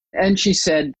client, and she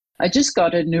said, I just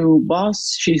got a new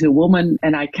boss. She's a woman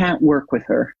and I can't work with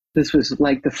her. This was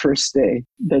like the first day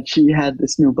that she had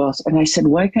this new boss. And I said,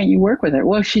 why can't you work with her?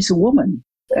 Well, she's a woman.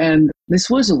 And this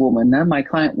was a woman. And my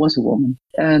client was a woman.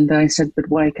 And I said, but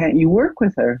why can't you work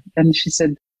with her? And she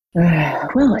said,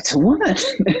 well, it's a woman.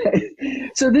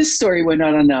 So this story went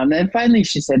on and on. And finally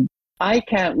she said, I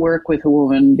can't work with a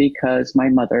woman because my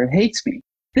mother hates me.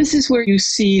 This is where you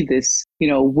see this, you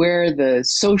know, where the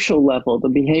social level, the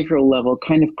behavioral level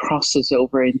kind of crosses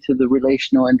over into the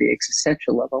relational and the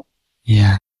existential level.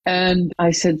 Yeah. And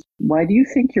I said, why do you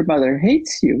think your mother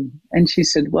hates you? And she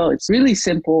said, well, it's really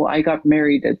simple. I got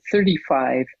married at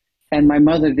 35 and my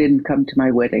mother didn't come to my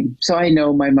wedding. So I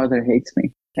know my mother hates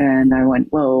me. And I went,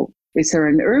 well, is there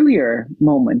an earlier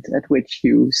moment at which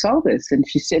you saw this? And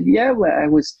she said, yeah, well, I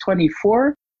was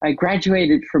 24. I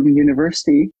graduated from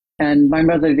university. And my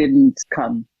mother didn't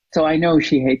come. So I know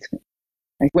she hates me.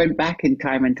 I went back in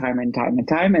time and time and time and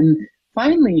time. And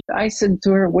finally, I said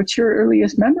to her, what's your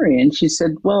earliest memory? And she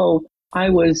said, well, I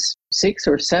was 6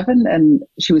 or 7 and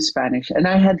she was Spanish. And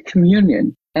I had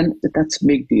communion. And that's a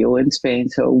big deal in Spain.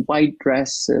 So white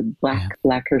dress,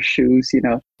 lacquer shoes, you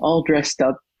know, all dressed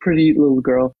up, pretty little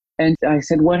girl. And I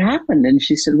said, what happened? And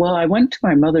she said, well, I went to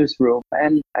my mother's room.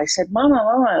 And I said,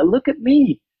 Mama, look at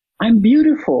me. I'm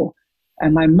beautiful.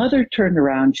 And my mother turned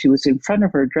around. She was in front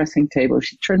of her dressing table.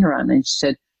 She turned around and she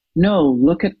said, "No,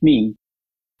 look at me.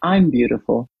 I'm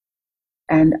beautiful."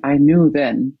 And I knew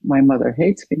then my mother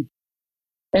hates me.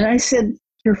 And I said,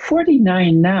 "You're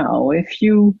 49 now. If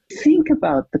you think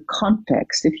about the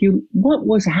context, what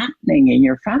was happening in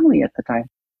your family at the time?"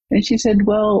 And she said,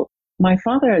 "Well, my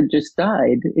father had just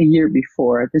died a year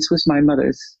before. This was my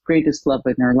mother's greatest love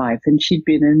in her life. And she'd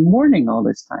been in mourning all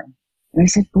this time." And I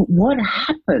said, "But what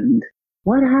happened?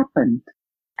 What happened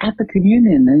at the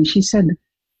communion?" And she said,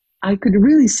 I could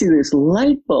really see this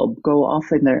light bulb go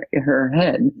off in her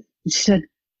head. She said,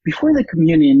 "Before the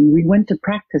communion, we went to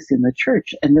practice in the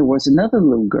church, and there was another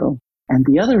little girl, and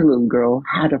the other little girl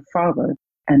had a father,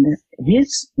 and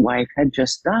his wife had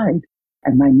just died,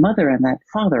 and my mother and that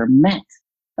father met."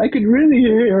 I could really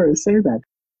hear her say that.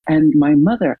 And my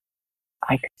mother,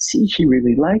 I could see she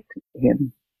really liked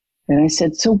him. And I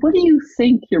said, "So what do you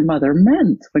think your mother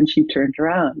meant when she turned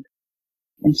around?"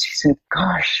 And she said,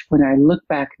 "Gosh, when I look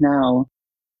back now,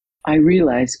 I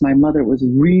realized my mother was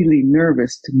really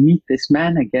nervous to meet this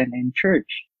man again in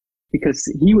church because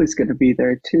he was going to be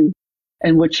there too.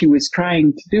 And what she was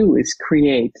trying to do is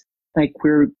create, like,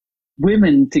 we're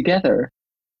women together."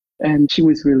 And she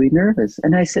was really nervous.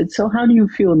 And I said, "So how do you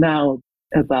feel now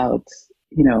about,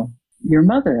 your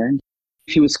mother?" And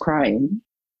she was crying.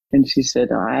 And she said,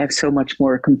 "Oh, I have so much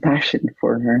more compassion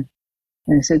for her."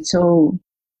 And I said, "So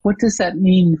what does that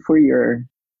mean for your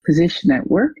position at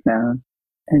work now?"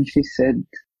 And she said,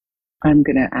 "I'm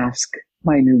going to ask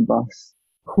my new boss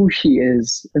who she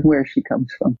is and where she comes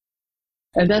from."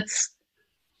 And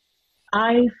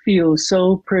I feel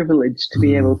so privileged to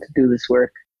be able to do this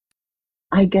work.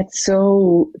 I get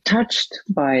so touched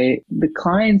by the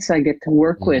clients I get to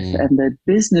work with and the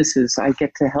businesses I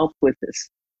get to help with this.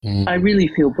 I really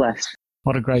feel blessed.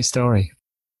 What a great story.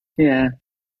 Yeah.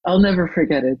 I'll never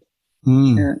forget it.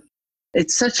 Yeah.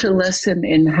 It's such a lesson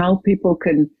in how people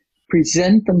can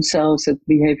present themselves at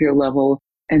the behavioral level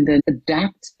and then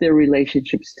adapt their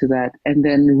relationships to that. And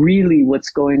then really what's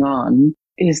going on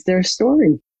is their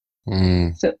story.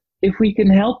 So if we can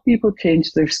help people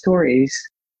change their stories,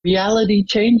 reality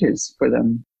changes for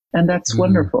them. And that's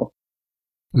wonderful.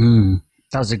 That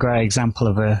was a great example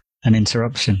of an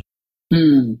interruption.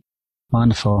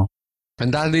 Wonderful.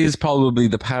 And that is probably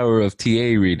the power of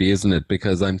TA, really, isn't it?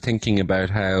 Because I'm thinking about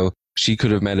how she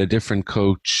could have met a different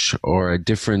coach or a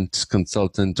different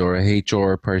consultant or a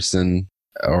HR person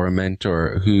or a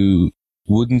mentor who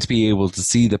wouldn't be able to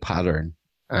see the pattern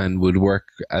and would work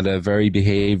at a very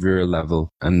behavioral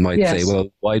level and might say, "Well,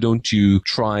 why don't you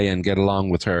try and get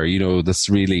along with her?" This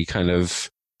really kind of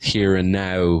here and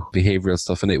now behavioral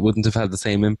stuff. And it wouldn't have had the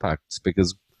same impact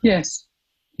because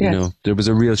there was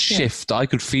a real shift. I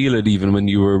could feel it even when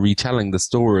you were retelling the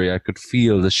story. I could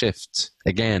feel the shift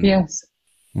again. Yes.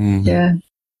 Yeah.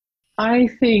 I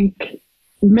think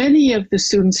many of the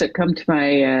students that come to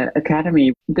my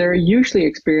academy, they're usually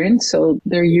experienced. So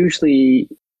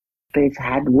they've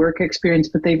had work experience,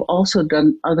 but they've also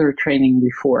done other training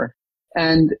before.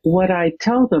 And what I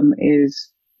tell them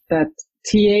is that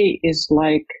TA is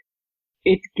like,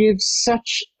 it gives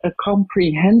such a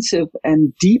comprehensive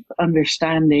and deep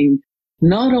understanding,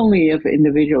 not only of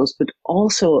individuals, but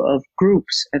also of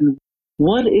groups. And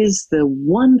what is the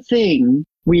one thing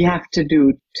we have to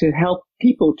do to help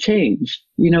people change?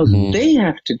 They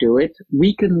have to do it.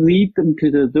 We can lead them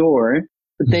to the door,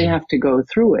 but they have to go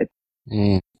through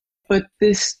it. But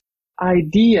this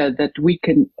idea that we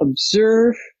can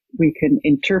observe, we can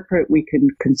interpret, we can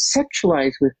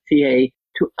conceptualize with TA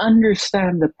to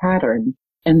understand the pattern.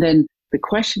 And then the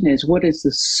question is, what is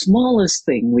the smallest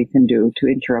thing we can do to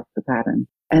interrupt the pattern?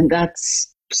 And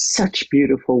that's such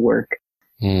beautiful work.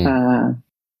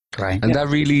 Right. And that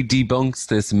really debunks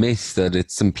this myth that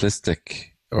it's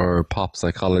simplistic or pop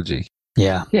psychology.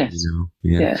 Yeah. Yes.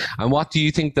 Yeah. And what do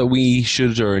you think that we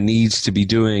should or need to be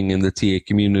doing in the TA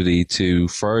community to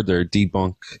further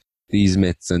debunk these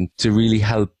myths and to really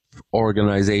help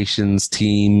organizations,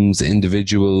 teams,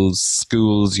 individuals,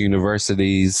 schools,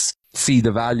 universities see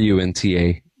the value in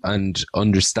TA and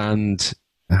understand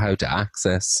how to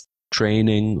access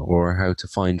training or how to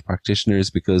find practitioners?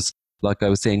 Because like I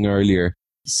was saying earlier,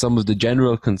 some of the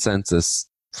general consensus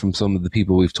from some of the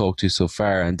people we've talked to so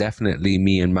far, and definitely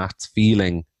me and Matt's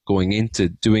feeling going into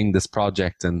doing this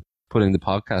project and putting the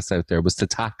podcast out there, was to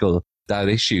tackle that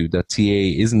issue that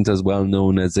TA isn't as well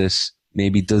known as it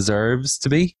maybe deserves to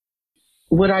be.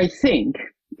 What I think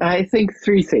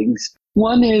three things.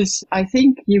 One is, I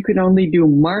think you can only do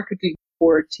marketing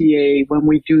for TA when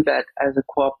we do that as a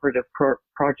cooperative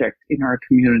project in our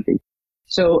community.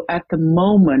 So at the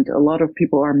moment, a lot of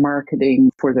people are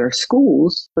marketing for their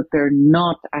schools, but they're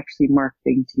not actually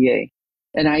marketing TA.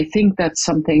 And I think that's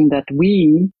something that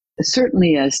we,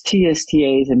 certainly as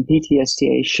TSTAs and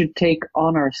PTSTAs, should take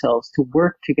on ourselves to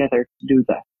work together to do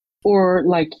that. Or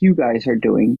like you guys are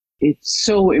doing. It's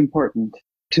so important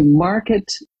to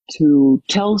market, to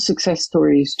tell success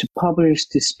stories, to publish,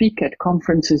 to speak at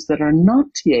conferences that are not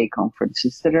TA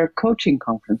conferences, that are coaching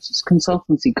conferences,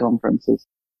 consultancy conferences.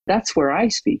 That's where I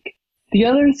speak. The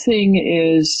other thing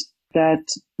is that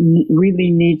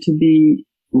really need to be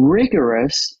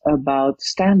rigorous about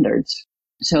standards.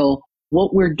 So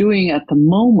what we're doing at the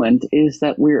moment is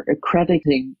that we're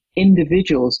accrediting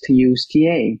individuals to use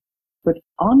TA. But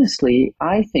honestly,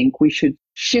 I think we should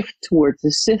shift towards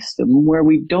a system where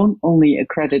we don't only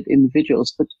accredit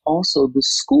individuals, but also the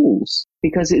schools,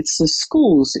 because it's the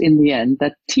schools in the end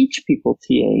that teach people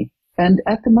TA. And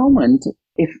at the moment,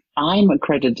 if I'm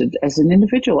accredited as an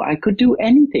individual, I could do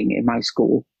anything in my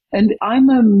school. And I'm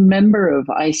a member of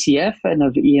ICF and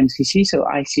of EMCC. So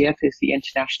ICF is the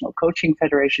International Coaching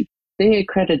Federation. They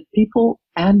accredit people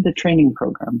and the training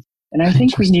program. And I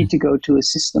think we need to go to a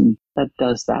system that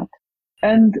does that.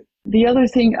 And the other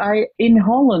thing, in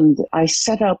Holland, I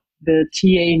set up the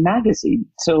TA magazine.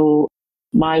 So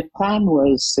my plan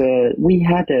was, we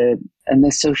had an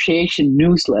association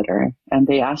newsletter, and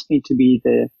they asked me to be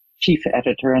the chief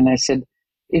editor. And I said,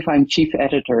 if I'm chief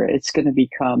editor, it's going to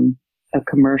become a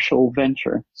commercial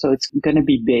venture. So it's going to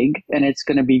be big and it's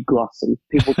going to be glossy.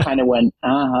 People kind of went,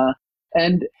 uh-huh.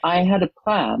 And I had a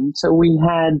plan. So we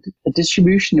had a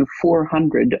distribution of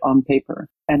 400 on paper.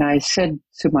 And I said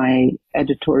to my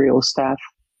editorial staff,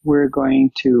 we're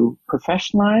going to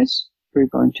professionalize, we're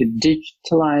going to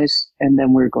digitalize, and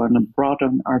then we're going to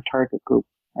broaden our target group.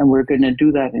 And we're going to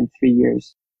do that in 3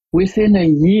 years. Within a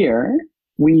year,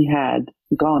 we had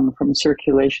gone from a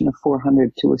circulation of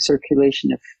 400 to a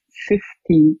circulation of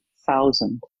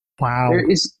 50,000. Wow.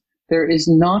 There is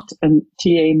not a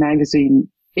TA magazine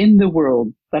in the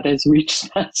world that has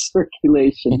reached that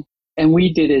circulation. And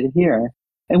we did it here.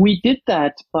 And we did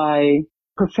that by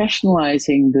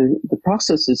professionalizing the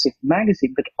processes of the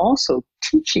magazine, but also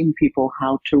teaching people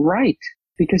how to write.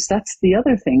 Because that's the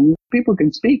other thing. People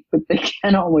can speak, but they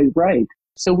can't always write.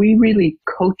 So we really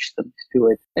coached them to do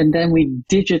it. And then we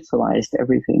digitalized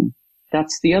everything.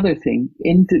 That's the other thing.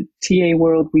 In the TA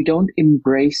world, we don't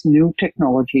embrace new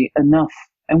technology enough.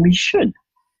 And we should.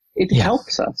 It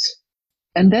helps us.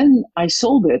 And then I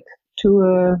sold it to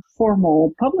a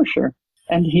formal publisher.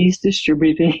 And he's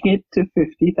distributing it to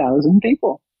 50,000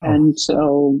 people. And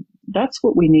so that's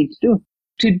what we need to do.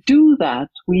 To do that,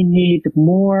 we need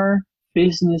more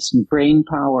business brain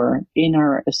power in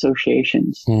our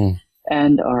associations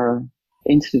and our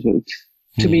institutes,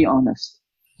 to be honest.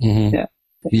 Mm-hmm. Yeah.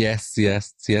 Yes.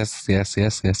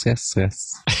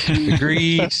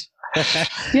 Agreed.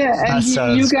 Yeah, and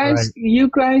you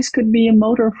guys could be a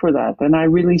motor for that. And I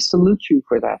really salute you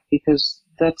for that, because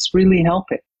that's really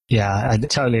helping. Yeah, I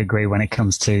totally agree when it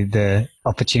comes to the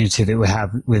opportunity that we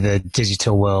have with a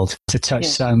digital world to touch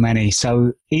so many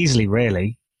so easily,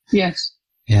 really. Yes.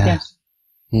 Yeah. Yes.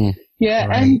 Yeah,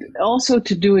 great. And also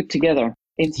to do it together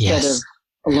instead of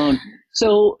alone.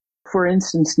 So, for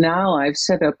instance, now I've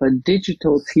set up a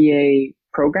digital TA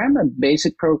program, a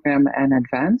basic program and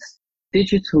advanced,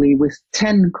 digitally with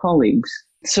 10 colleagues.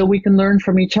 So we can learn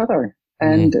from each other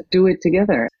and do it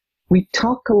together. We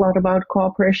talk a lot about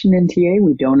cooperation in TA.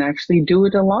 We don't actually do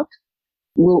it a lot.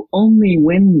 We'll only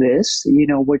win this,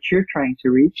 what you're trying to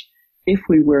reach, if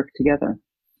we work together.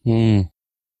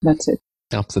 That's it.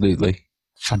 Absolutely.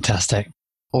 Fantastic.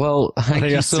 Well, thank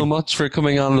you so much for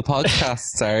coming on the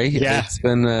podcast, Sari. It's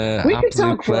been an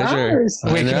absolute pleasure.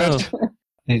 I know.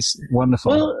 It's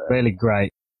wonderful. Well, really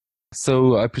great.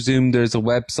 So I presume there's a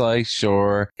website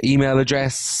or email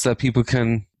address that people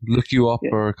can look you up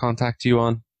or contact you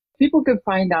on? People can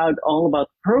find out all about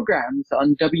the programs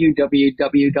on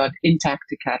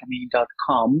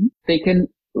www.intactacademy.com. They can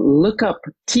look up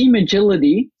Team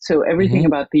Agility, so everything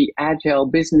about the agile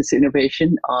business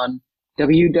innovation on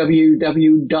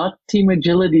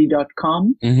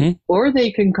www.teamagility.com, or they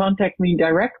can contact me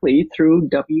directly through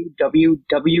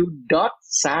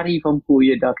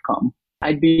www.sarivanpooya.com.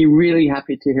 I'd be really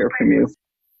happy to hear from you.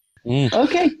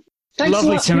 Okay. Thanks Lovely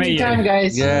a lot to meet you. time,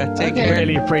 guys. Yeah, take care.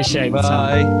 Really appreciate it.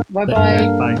 Bye. Bye-bye.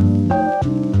 Bye.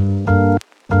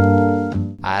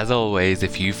 As always,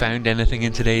 if you found anything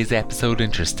in today's episode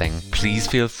interesting, please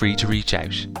feel free to reach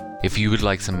out. If you would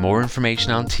like some more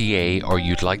information on TA or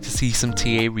you'd like to see some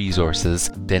TA resources,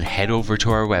 then head over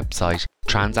to our website,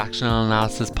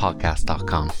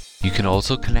 transactionalanalysispodcast.com. You can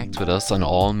also connect with us on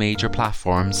all major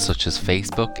platforms such as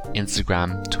Facebook,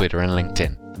 Instagram, Twitter and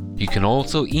LinkedIn. You can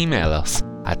also email us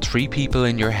at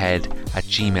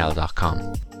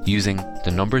 3peopleinyourhead@gmail.com using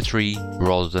the number 3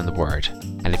 rather than the word.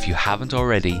 And if you haven't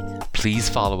already, please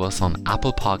follow us on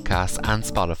Apple Podcasts and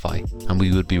Spotify, and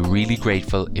we would be really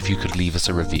grateful if you could leave us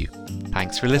a review.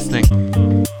 Thanks for listening.